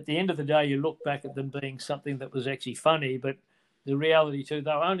at the end of the day you look back at them being something that was actually funny, but the reality too,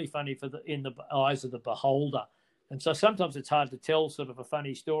 they were only funny in the eyes of the beholder. And so sometimes it's hard to tell sort of a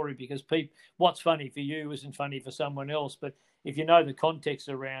funny story because what's funny for you isn't funny for someone else, but if you know the context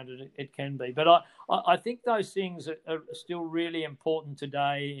around it, it can be. But I think those things are still really important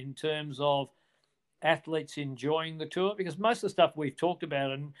today in terms of athletes enjoying the tour, because most of the stuff we've talked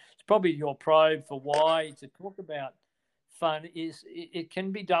about, and it's probably your probe for why to talk about fun, is it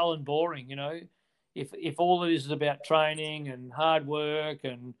can be dull and boring. You know, if all it is about training and hard work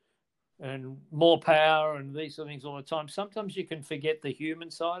and more power and these sort of things all the time, sometimes you can forget the human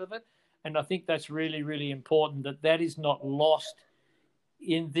side of it. And I think that's really, really important that is not lost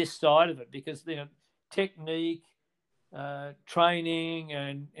in this side of it, because technique, training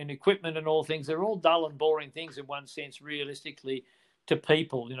and equipment and all things, they're all dull and boring things in one sense, realistically, to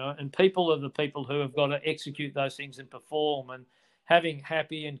people, you know, and people are the people who have got to execute those things and perform. And having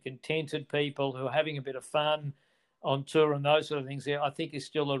happy and contented people who are having a bit of fun on tour and those sort of things there, I think is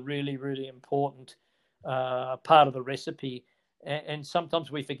still a really, really important part of the recipe. And sometimes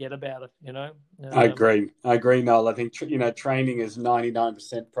we forget about it, you know. I agree, Noel. I think, training is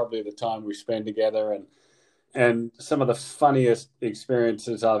 99% probably the time we spend together. And some of the funniest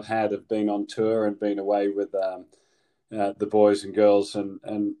experiences I've had have been on tour and been away with the boys and girls.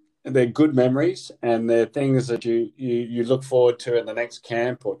 And they're good memories, and they're things that you look forward to in the next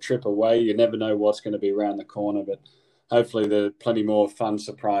camp or trip away. You never know what's going to be around the corner, but hopefully there are plenty more fun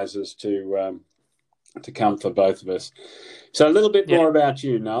surprises to come for both of us. So a little bit more about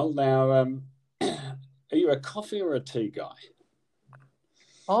you, Noel. Now, are you a coffee or a tea guy?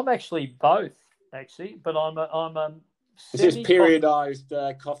 I'm actually both, but I'm a is this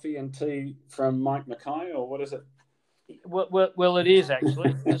periodized coffee and tea from Mike Mackay, or what is it? Well, it is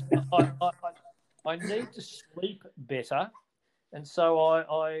actually. I need to sleep better, And so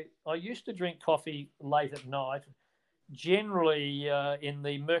I used to drink coffee late at night, generally in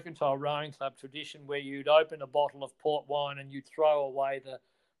the Mercantile Rowing Club tradition, where you'd open a bottle of port wine and you'd throw away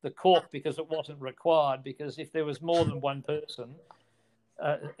the cork because it wasn't required, because if there was more than one person,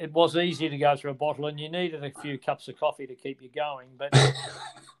 it was easy to go through a bottle and you needed a few cups of coffee to keep you going. But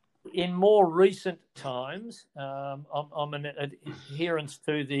in more recent times, I'm an adherent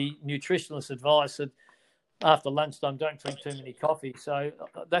to the nutritionist advice that after lunchtime, don't drink too many coffee. So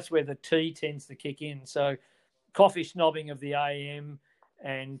that's where the tea tends to kick in. So coffee snobbing of the AM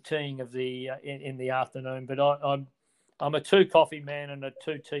and teaing of the in the afternoon. But I'm a 2 coffee man and a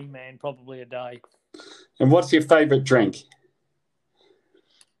 2 tea man probably a day. And what's your favourite drink?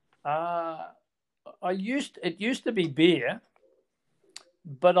 It used to be beer,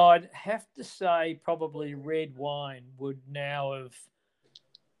 but I'd have to say probably red wine would now have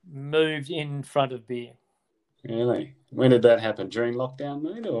moved in front of beer. Really? When did that happen? During lockdown,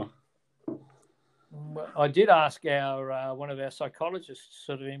 mate, or? I did ask our one of our psychologists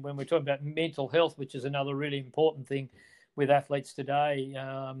sort of when we're talking about mental health, which is another really important thing with athletes today,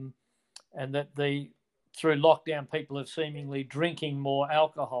 and that through lockdown people are seemingly drinking more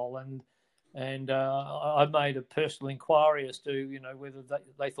alcohol, and I made a personal inquiry as to whether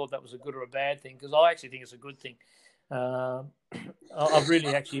they thought that was a good or a bad thing, because I actually think it's a good thing. I've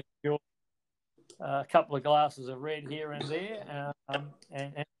really actually enjoyed a couple of glasses of red here and there,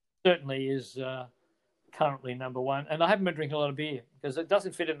 and certainly is currently number one. And I haven't been drinking a lot of beer because it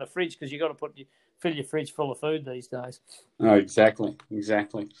doesn't fit in the fridge, because you've got to fill your fridge full of food these days. Oh, exactly.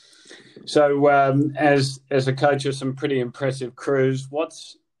 So as a coach of some pretty impressive crews,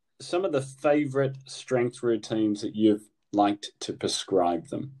 what's some of the favourite strength routines that you've liked to prescribe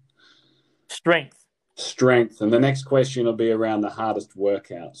them? Strength. And the next question will be around the hardest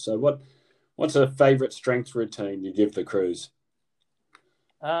workout. So what's a favourite strength routine you give the crews?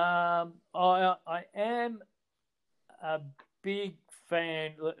 I am a big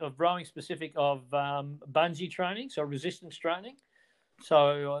fan of rowing specific of bungee training, so resistance training.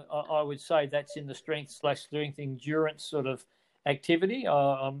 So I would say that's in the strength endurance sort of activity.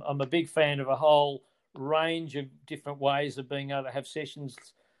 I'm a big fan of a whole range of different ways of being able to have sessions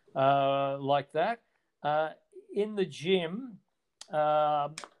like that. In the gym, I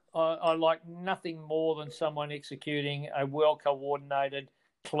like nothing more than someone executing a well-coordinated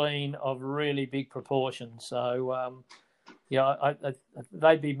clean of really big proportions. So,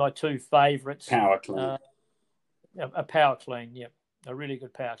 they'd be my 2 favourites. Power clean. A power clean, yeah. A really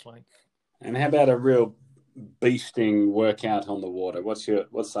good power clean. And how about a real beasting workout on the water? What's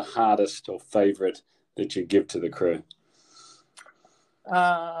the hardest or favourite that you give to the crew?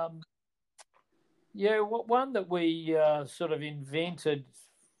 One that we sort of invented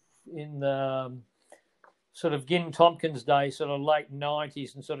in the sort of Gin Tompkins' day, sort of late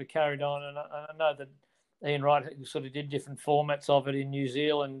 90s, and sort of carried on. And I know that Ian Wright sort of did different formats of it in New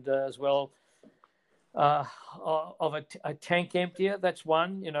Zealand as well, of a tank emptier. That's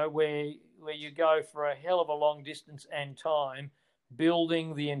one, where you go for a hell of a long distance and time,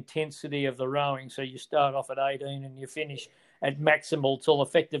 building the intensity of the rowing. So you start off at 18 and you finish at maximal till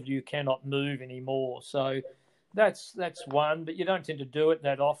effectively you cannot move anymore. So that's one, but you don't tend to do it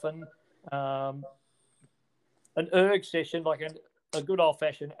that often. An erg session, like a good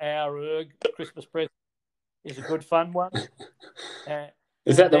old-fashioned hour erg Christmas present, is a good fun one.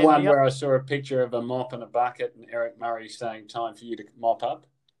 Is that the one where I saw a picture of a mop and a bucket and Eric Murray saying, "Time for you to mop up"?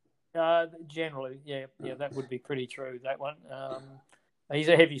 Generally, yeah, that would be pretty true, that one. He's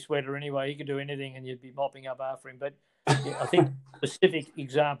a heavy sweater anyway. He could do anything and you'd be mopping up after him. But yeah, I think the specific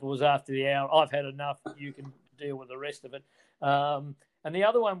example was after the hour. I've had enough. You can deal with the rest of it. And the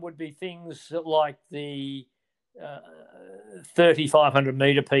other one would be things like the 3,500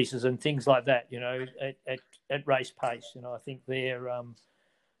 metre pieces and things like that, at race pace. I think they're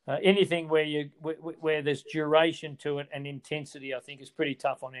anything where there's duration to it and intensity, I think is pretty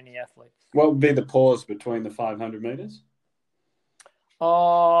tough on any athlete. What would be the pause between the 500 metres?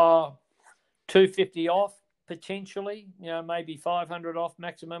 250 off, potentially, maybe 500 off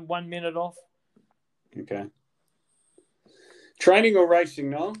maximum, 1 minute off. Okay. Training or racing,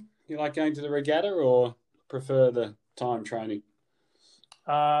 Noel? You like going to the regatta or prefer the time training?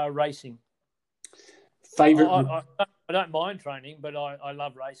 Racing. Favourite? I don't mind training, but I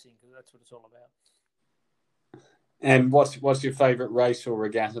love racing because that's what it's all about. And what's your favourite race or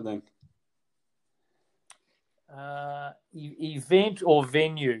regatta then? Event or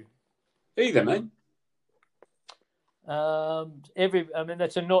venue? Either, mate.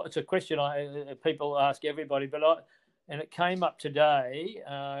 It's a question people ask everybody, but and it came up today.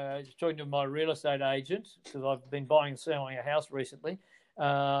 I was talking to my real estate agent because I've been buying and selling a house recently.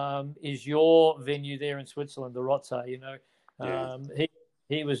 Is your venue there in Switzerland, the Rotze? You know,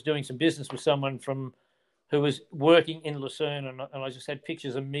 he was doing some business with someone who was working in Lucerne, and I just had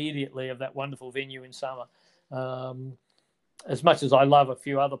pictures immediately of that wonderful venue in summer. As much as I love a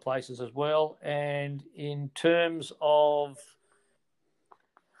few other places as well, and in terms of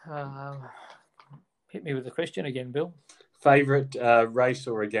hit me with the question again, Bill. Favorite race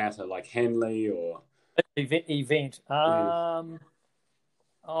or regatta, like Henley or event.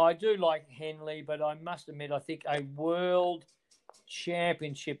 I do like Henley, but I must admit, I think a World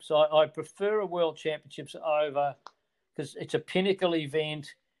Championships. I prefer a World Championships over, because it's a pinnacle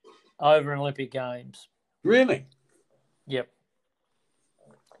event over an Olympic Games. Really? Yep.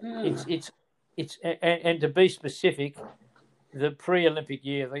 It's and to be specific, the pre-Olympic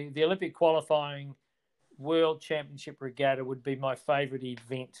year, the Olympic qualifying World Championship regatta would be my favourite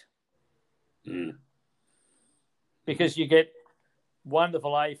event. Because you get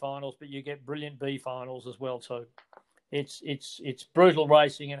wonderful A finals, but you get brilliant B finals as well too. It's brutal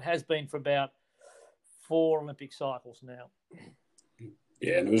racing, and has been for about 4 Olympic cycles now.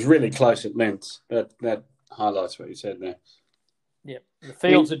 Yeah, and it was really close at lengths. That highlights what you said there. Yeah, the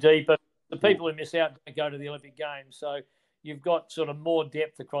fields are deeper. The people who miss out don't go to the Olympic Games, so you've got sort of more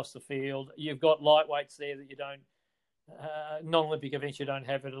depth across the field. You've got lightweights there that you don't, non-Olympic events you don't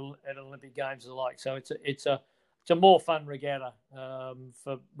have at Olympic Games alike. So it's a more fun regatta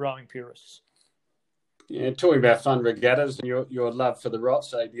for rowing purists. Yeah, talking about fun regattas and your love for the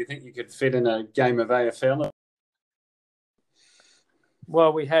Rotze, do you think you could fit in a game of AFL?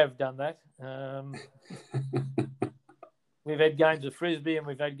 Well, we have done that. We've had games of Frisbee, and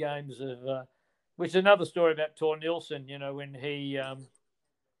we've had games of, which is another story about Tor Nilsson. You know, when he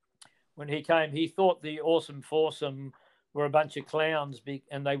came, he thought the Awesome Foursome were a bunch of clowns,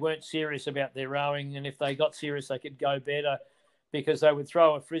 and they weren't serious about their rowing. And if they got serious, they could go better, because they would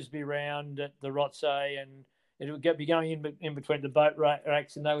throw a Frisbee round at the Rotze, and it would be going in between the boat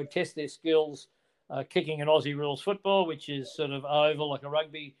racks, and they would test their skills kicking an Aussie rules football, which is sort of oval like a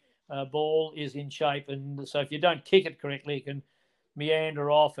rugby ball, is in shape. And so if you don't kick it correctly, it can meander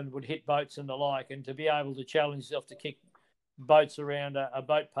off and would hit boats and the like. And to be able to challenge yourself to kick boats around a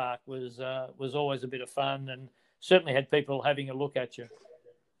boat park was always a bit of fun, and certainly had people having a look at you.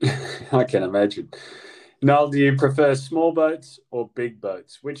 I can imagine. Noel, do you prefer small boats or big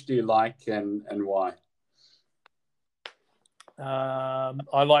boats? Which do you like, and why?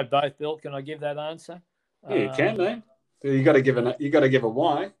 I like both, Bill. Can I give that answer? Yeah, you can, mate. You got to give a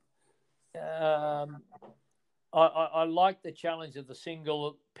why. I like the challenge of the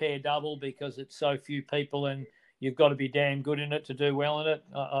single pair double, because it's so few people and you've got to be damn good in it to do well in it.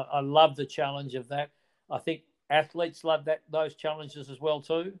 I love the challenge of that. I think athletes love those challenges as well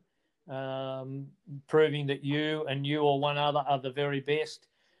too, proving that you or one other are the very best.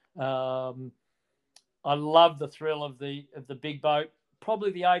 I love the thrill of the big boat.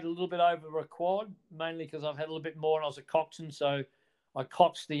 Probably the 8 a little bit over a quad, mainly because I've had a little bit more and I was a coxswain, so I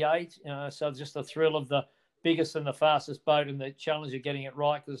coxed the 8. So just the thrill of the biggest and the fastest boat, and the challenge of getting it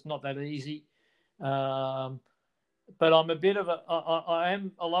right, because it's not that easy. But I'm a bit of I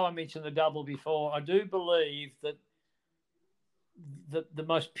am, although I mentioned the double before, I do believe that the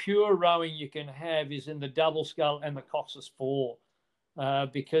most pure rowing you can have is in the double scull and the Cox's 4,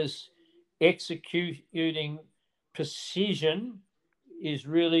 because executing precision is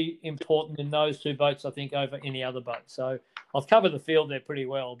really important in those 2 boats, I think, over any other boat. So I've covered the field there pretty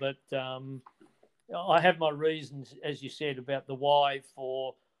well, but I have my reasons, as you said, about the why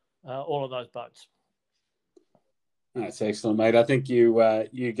for all of those boats. That's excellent, mate. I think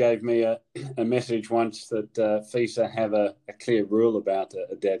you gave me a message once that FISA have a clear rule about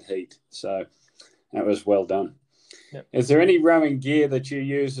a dead heat. So that was well done. Yep. Is there any rowing gear that you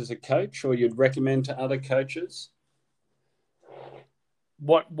use as a coach, or you'd recommend to other coaches?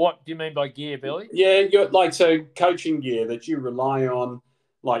 What do you mean by gear, Billy? Yeah, coaching gear that you rely on,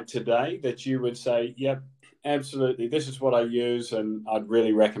 like today, that you would say, yep, absolutely, this is what I use, and I'd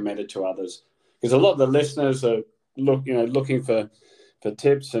really recommend it to others. Because a lot of the listeners are looking for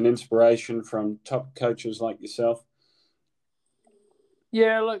tips and inspiration from top coaches like yourself.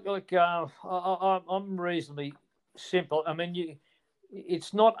 Yeah, look, I'm reasonably simple. I mean,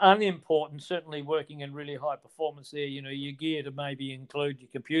 it's not unimportant, certainly working in really high performance there, your gear to maybe include your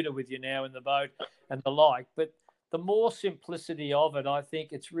computer with you now in the boat and the like. But the more simplicity of it, I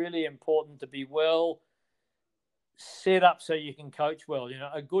think it's really important to be well set up so you can coach well.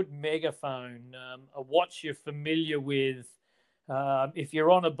 A good megaphone, a watch you're familiar with, If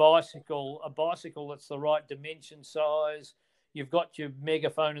you're on a bicycle that's the right dimension size, you've got your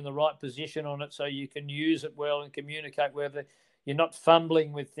megaphone in the right position on it so you can use it well and communicate whether you're not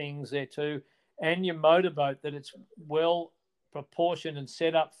fumbling with things there too, and your motorboat that it's well proportioned and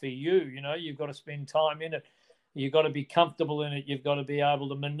set up for you. You know, you've got to spend time in it. You've got to be comfortable in it. You've got to be able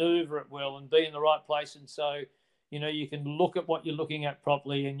to maneuver it well and be in the right place. And so, you know, you can look at what you're looking at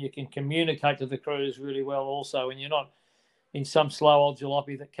properly and you can communicate to the crews really well also. And you're not in some slow old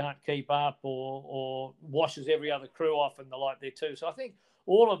jalopy that can't keep up or washes every other crew off and the like there too. So I think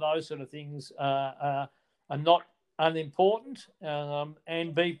all of those sort of things are not unimportant,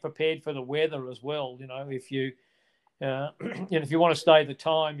 and be prepared for the weather as well. You know, if you if you want to stay the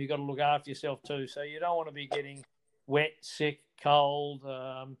time, you've got to look after yourself too. So you don't want to be getting wet, sick, cold,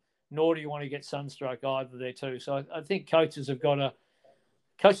 nor do you want to get sunstroke either there too. So I think coaches are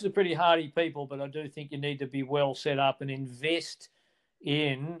pretty hardy people, but I do think you need to be well set up and invest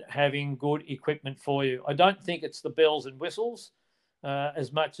in having good equipment for you. I don't think it's the bells and whistles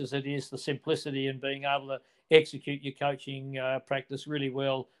as much as it is the simplicity and being able to execute your coaching practice really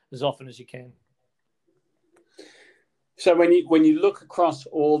well as often as you can. So when you look across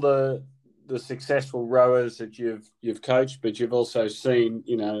all the successful rowers that you've coached, but you've also seen,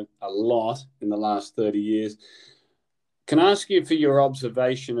 you know, a lot in the last 30 years, can I ask you for your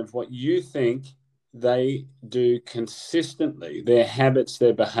observation of what you think they do consistently, their habits,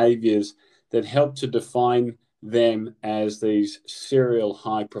 their behaviours that help to define them as these serial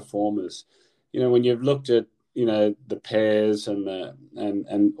high performers? You know, when you've looked at, you know, the pairs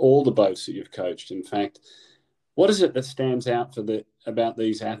and all the boats that you've coached, in fact, what is it that stands out about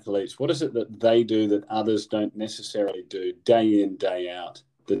these athletes? What is it that they do that others don't necessarily do day in, day out,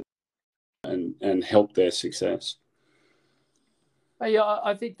 and help their success? Yeah,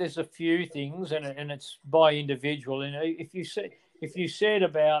 I think there's a few things, and it's by individual. And if you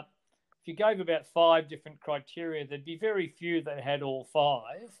gave about 5 different criteria, there'd be very few that had all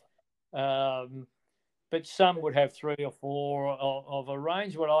 5. But some would have 3 or 4 of a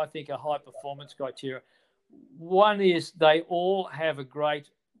range. What I think are high performance criteria. One is they all have a great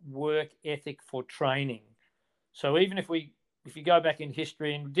work ethic for training. So even if you go back in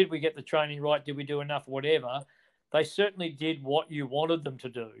history and did we get the training right, did we do enough, whatever, they certainly did what you wanted them to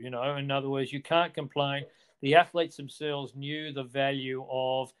do. You know, in other words, you can't complain. The athletes themselves knew the value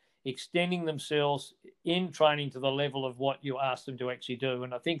of extending themselves in training to the level of what you asked them to actually do.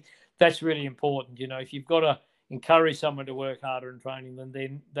 And I think that's really important. You know, if you've got to encourage someone to work harder in training,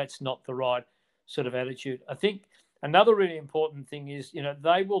 then that's not the right sort of attitude. I think another really important thing is, you know,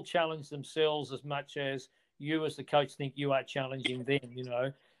 they will challenge themselves as much as you as the coach think you are challenging them, you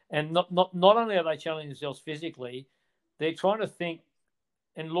know. And not only are they challenging themselves physically, they're trying to think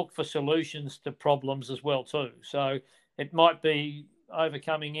and look for solutions to problems as well too. So it might be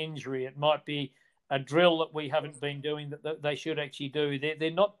overcoming injury. It might be a drill that we haven't been doing that they should actually do. They're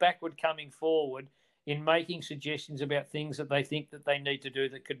not backward coming forward in making suggestions about things that they think that they need to do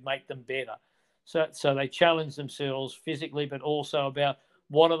that could make them better. So they challenge themselves physically, but also about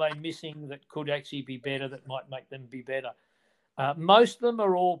what are they missing that could actually be better, that might make them be better. Most of them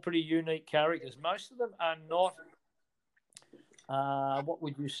are all pretty unique characters. Most of them are not, what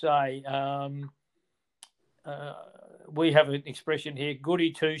would you say? We have an expression here,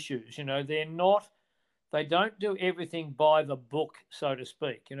 goody two-shoes. You know, they don't do everything by the book, so to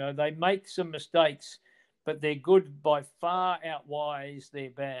speak. You know, they make some mistakes, but their good by far outweighs their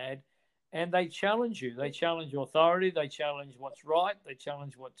bad. And they challenge you. They challenge authority. They challenge what's right. They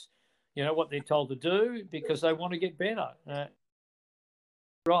challenge what's, you know, what they're told to do because they want to get better.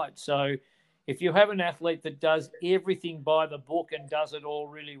 Right. So if you have an athlete that does everything by the book and does it all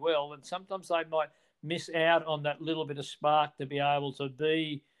really well, then sometimes they might miss out on that little bit of spark to be able to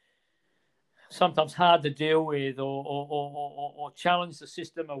be sometimes hard to deal with or challenge the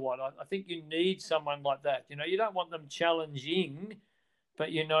system or what. I think you need someone like that. You know, you don't want them challenging, but,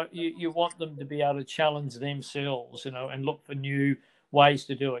 you know, you want them to be able to challenge themselves, you know, and look for new ways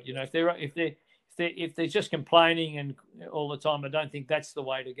to do it. You know, if they're just complaining and all the time, I don't think that's the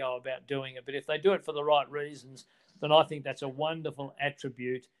way to go about doing it. But if they do it for the right reasons, then I think that's a wonderful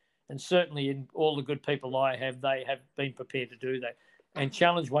attribute. And certainly in all the good people I have, they have been prepared to do that and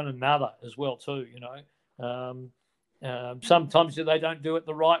challenge one another as well too, you know. Sometimes they don't do it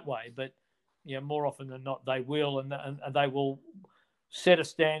the right way, but, you know, more often than not, they will, and they will set a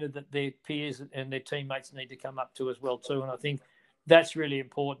standard that their peers and their teammates need to come up to as well too. And I think that's really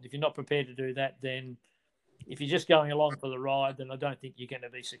important. If you're not prepared to do that, then if you're just going along for the ride, then I don't think you're going to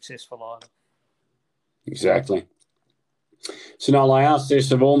be successful either. Exactly. So now I ask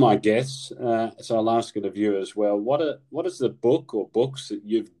this of all my guests, so I'll ask it of you as well. What is the book or books that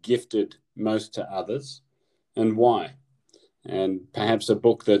you've gifted most to others, and why? And perhaps a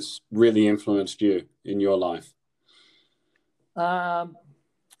book that's really influenced you in your life. Um,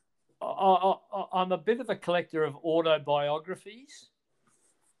 I'm a bit of a collector of autobiographies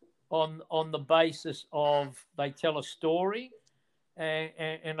on the basis of they tell a story,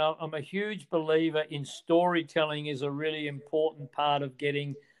 and I'm a huge believer in storytelling is a really important part of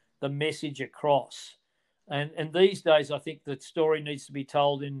getting the message across. And these days, I think that story needs to be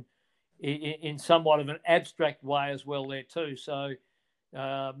told in somewhat of an abstract way as well there too. So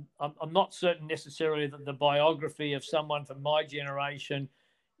I'm not certain necessarily that the biography of someone from my generation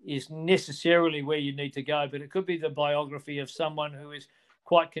is necessarily where you need to go, but it could be the biography of someone who is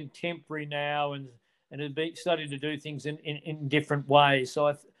quite contemporary now and has been starting to do things in different ways.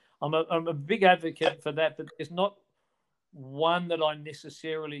 So I'm a big advocate for that, but there's not one that I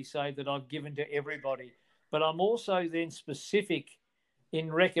necessarily say that I've given to everybody. But I'm also then specific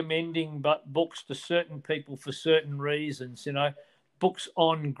in recommending books to certain people for certain reasons. You know, books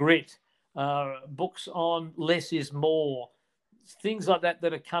on grit, books on less is more, things like that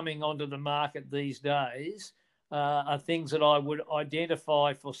that are coming onto the market these days are things that I would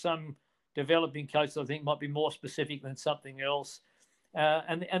identify for some developing coaches I think might be more specific than something else.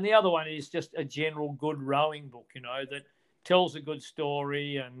 And the other one is just a general good rowing book, you know, that tells a good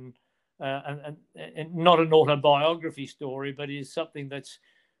story and not an autobiography story, but is something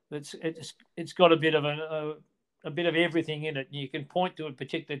it's got a bit of a bit of everything in it. And you can point to a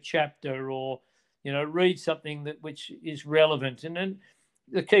particular chapter or, you know, read something which is relevant. And then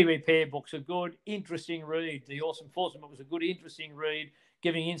the Kiwi Pair books are good, interesting read. The Awesome Foursome was a good, interesting read,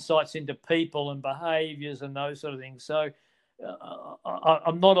 giving insights into people and behaviours and those sort of things. So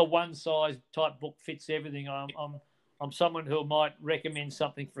I'm not a one-size type book fits everything. I'm someone who might recommend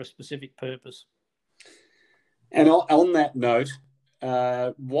something for a specific purpose. And on that note,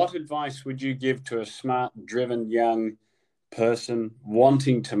 what advice would you give to a smart, driven young person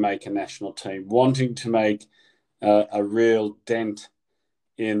wanting to make a national team, wanting to make a real dent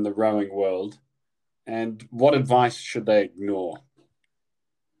in the rowing world? And what advice should they ignore?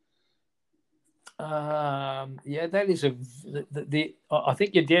 Yeah, that is I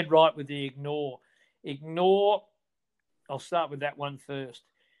think you're dead right with the ignore. Ignore, I'll start with that one first.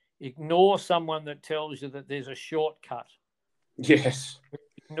 Ignore someone that tells you that there's a shortcut. Yes.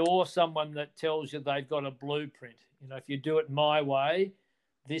 Ignore someone that tells you they've got a blueprint. You know, if you do it my way,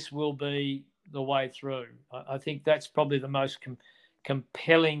 this will be the way through. I think that's probably the most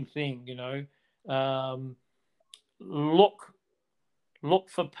compelling thing, you know. Look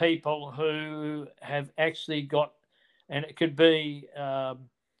for people who have actually got, and it could be a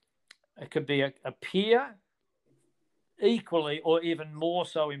peer, equally or even more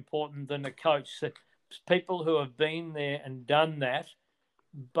so important than a coach. So people who have been there and done that,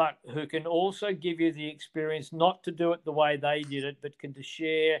 but who can also give you the experience not to do it the way they did it, but can to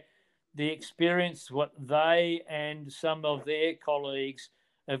share the experience, what they and some of their colleagues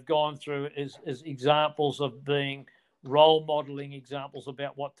have gone through as examples of being role modeling examples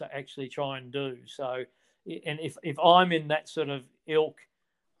about what to actually try and do. So, and if I'm in that sort of ilk,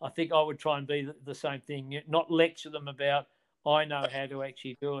 I think I would try and be the same thing, not lecture them about, I know how to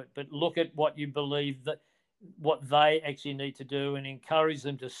actually do it, but look at what you believe that what they actually need to do and encourage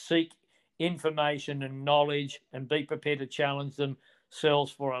them to seek information and knowledge and be prepared to challenge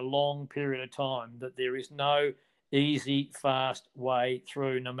themselves for a long period of time, that there is no easy, fast way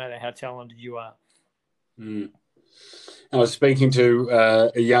through, no matter how talented you are. I was speaking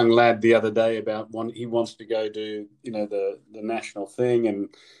to a young lad the other day about he wants to go do, you know, the national thing. And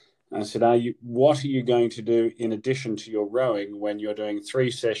I said, what are you going to do in addition to your rowing when you're doing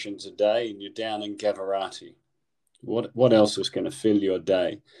 3 sessions a day and you're down in Gavirati? What else is going to fill your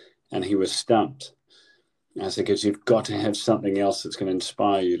day? And he was stumped. I said, because you've got to have something else that's going to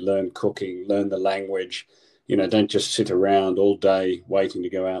inspire you. Learn cooking, learn the language. You know, don't just sit around all day waiting to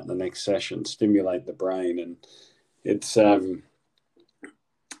go out in the next session. Stimulate the brain. And it's, I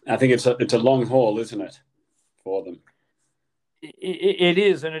think it's a long haul, isn't it, for them? It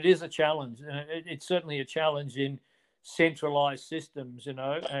is, and it is a challenge. It's certainly a challenge in centralised systems, you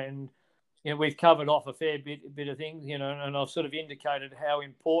know, and you know, we've covered off a fair bit of things, you know, and I've sort of indicated how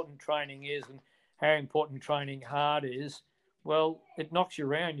important training is and how important training hard is. Well, it knocks you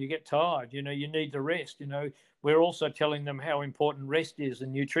around. You get tired. You know, you need to rest. You know, we're also telling them how important rest is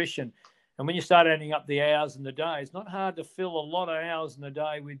and nutrition. And when you start adding up the hours in the day, it's not hard to fill a lot of hours in the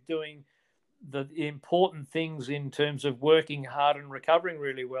day with doing the important things in terms of working hard and recovering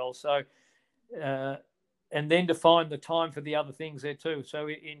really well. So then to find the time for the other things there too. So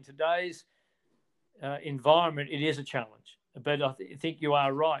in today's environment, it is a challenge. But I think you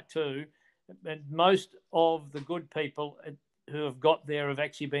are right too. And most of the good people who have got there have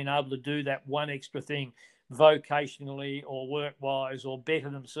actually been able to do that one extra thing vocationally or work-wise or better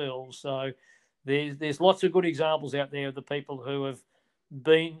themselves. So there's lots of good examples out there of the people who have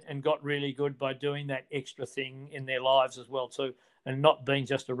been and got really good by doing that extra thing in their lives as well too, and not being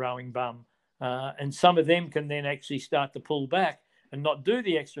just a rowing bum. And some of them can then actually start to pull back and not do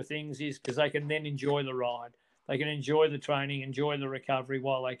the extra things, is because they can then enjoy the ride. They can enjoy the training, enjoy the recovery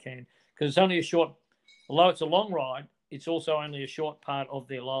while they can. Because it's only a short, although it's a long ride, it's also only a short part of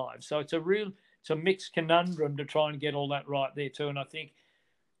their lives. So it's a mixed conundrum to try and get all that right there too. And I think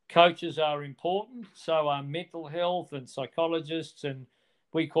coaches are important. So are mental health and psychologists, and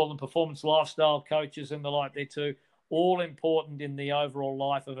we call them performance lifestyle coaches and the like there too. All important in the overall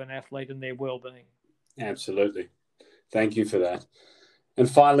life of an athlete and their well-being. Absolutely. Thank you for that. And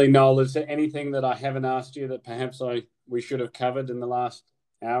finally, Noel, is there anything that I haven't asked you that perhaps we should have covered in the last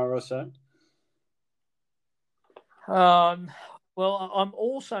hour or so? Well, I'm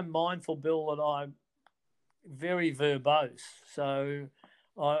also mindful, Bill, that I'm very verbose. So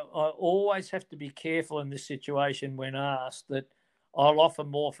I always have to be careful in this situation when asked that I'll offer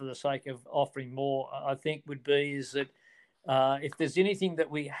more for the sake of offering more. I think would be is that if there's anything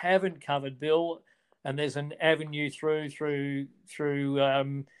that we haven't covered, Bill, and there's an avenue through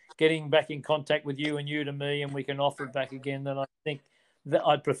getting back in contact with you and you to me, and we can offer it back again, then I think that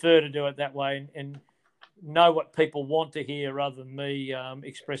I'd prefer to do it that way and know what people want to hear rather than me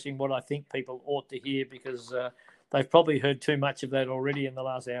expressing what I think people ought to hear, because they've probably heard too much of that already in the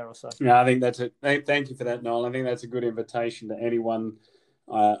last hour or so. Yeah, I think that's it. Thank you for that, Noel. I think that's a good invitation to anyone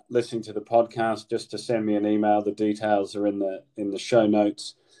listening to the podcast, just to send me an email. The details are in the show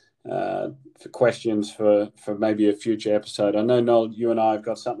notes for questions for maybe a future episode. I know, Noel, you and I have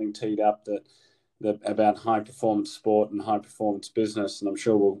got something teed up that about high performance sport and high performance business, and I'm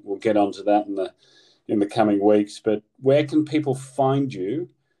sure we'll get onto that in the coming weeks. But where can people find you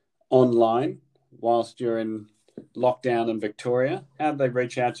online whilst you're in lockdown in Victoria? How do they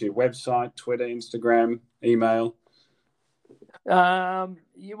reach out to you? Website, Twitter, Instagram, email? Well,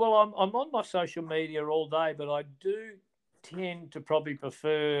 I'm on my social media all day, but I do tend to probably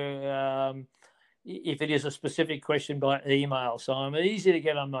prefer if it is a specific question by email. So I'm easy to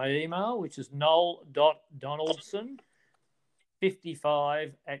get on my email, which is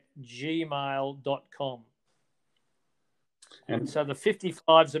noel.donaldson55@gmail.com. And so the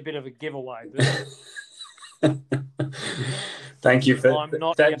 55 is a bit of a giveaway. Thank you for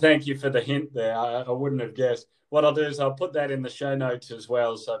the hint there. I wouldn't have guessed. What I'll do is I'll put that in the show notes as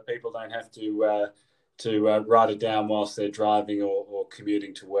well, so people don't have to write it down whilst they're driving or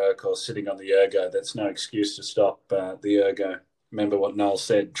commuting to work or sitting on the ergo. That's no excuse to stop the ergo. Remember what Noel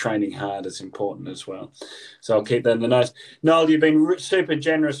said, training hard is important as well. So I'll keep that in the notes. Noel, you've been super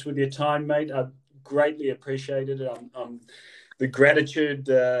generous with your time, mate. I've greatly appreciated it. The gratitude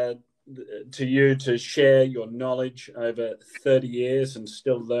to you to share your knowledge over 30 years and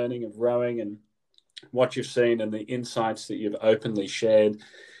still learning of rowing and what you've seen and the insights that you've openly shared,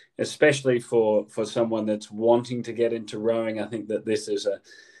 especially for someone that's wanting to get into rowing. I think that there's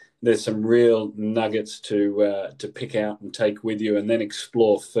some real nuggets to pick out and take with you and then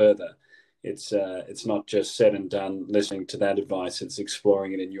explore further. It's not just said and done listening to that advice, it's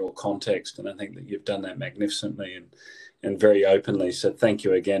exploring it in your context. And I think that you've done that magnificently and very openly. So thank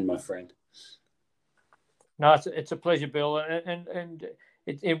you again, my friend. No, it's a pleasure, Bill. And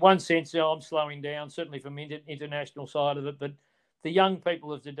in one sense, I'm slowing down, certainly from the international side of it. But the young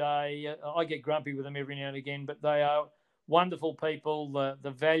people of today, I get grumpy with them every now and again, but they are wonderful people. The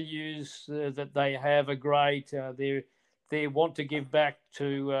values that they have are great. They want to give back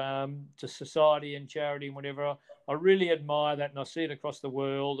to society and charity and whatever. I really admire that, and I see it across the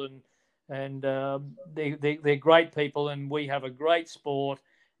world. And they're great people, and we have a great sport.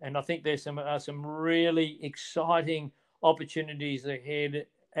 And I think there's some really exciting opportunities ahead,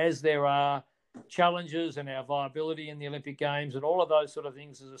 as there are challenges and our viability in the Olympic Games and all of those sort of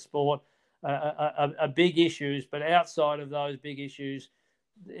things as a sport are big issues. But outside of those big issues,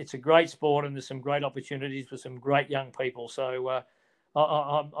 it's a great sport, and there's some great opportunities for some great young people. So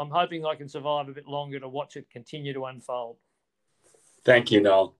I'm hoping I can survive a bit longer to watch it continue to unfold. Thank you,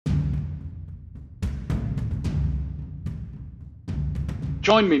 Noel.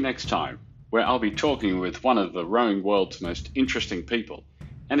 Join me next time, where I'll be talking with one of the rowing world's most interesting people.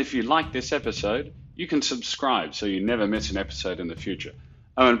 And if you like this episode, you can subscribe so you never miss an episode in the future.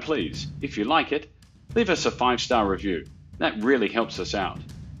 Oh, and please, if you like it, leave us a 5-star review. That really helps us out.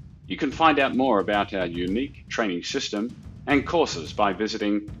 You can find out more about our unique training system and courses by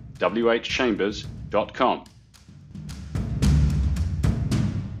visiting whchambers.com.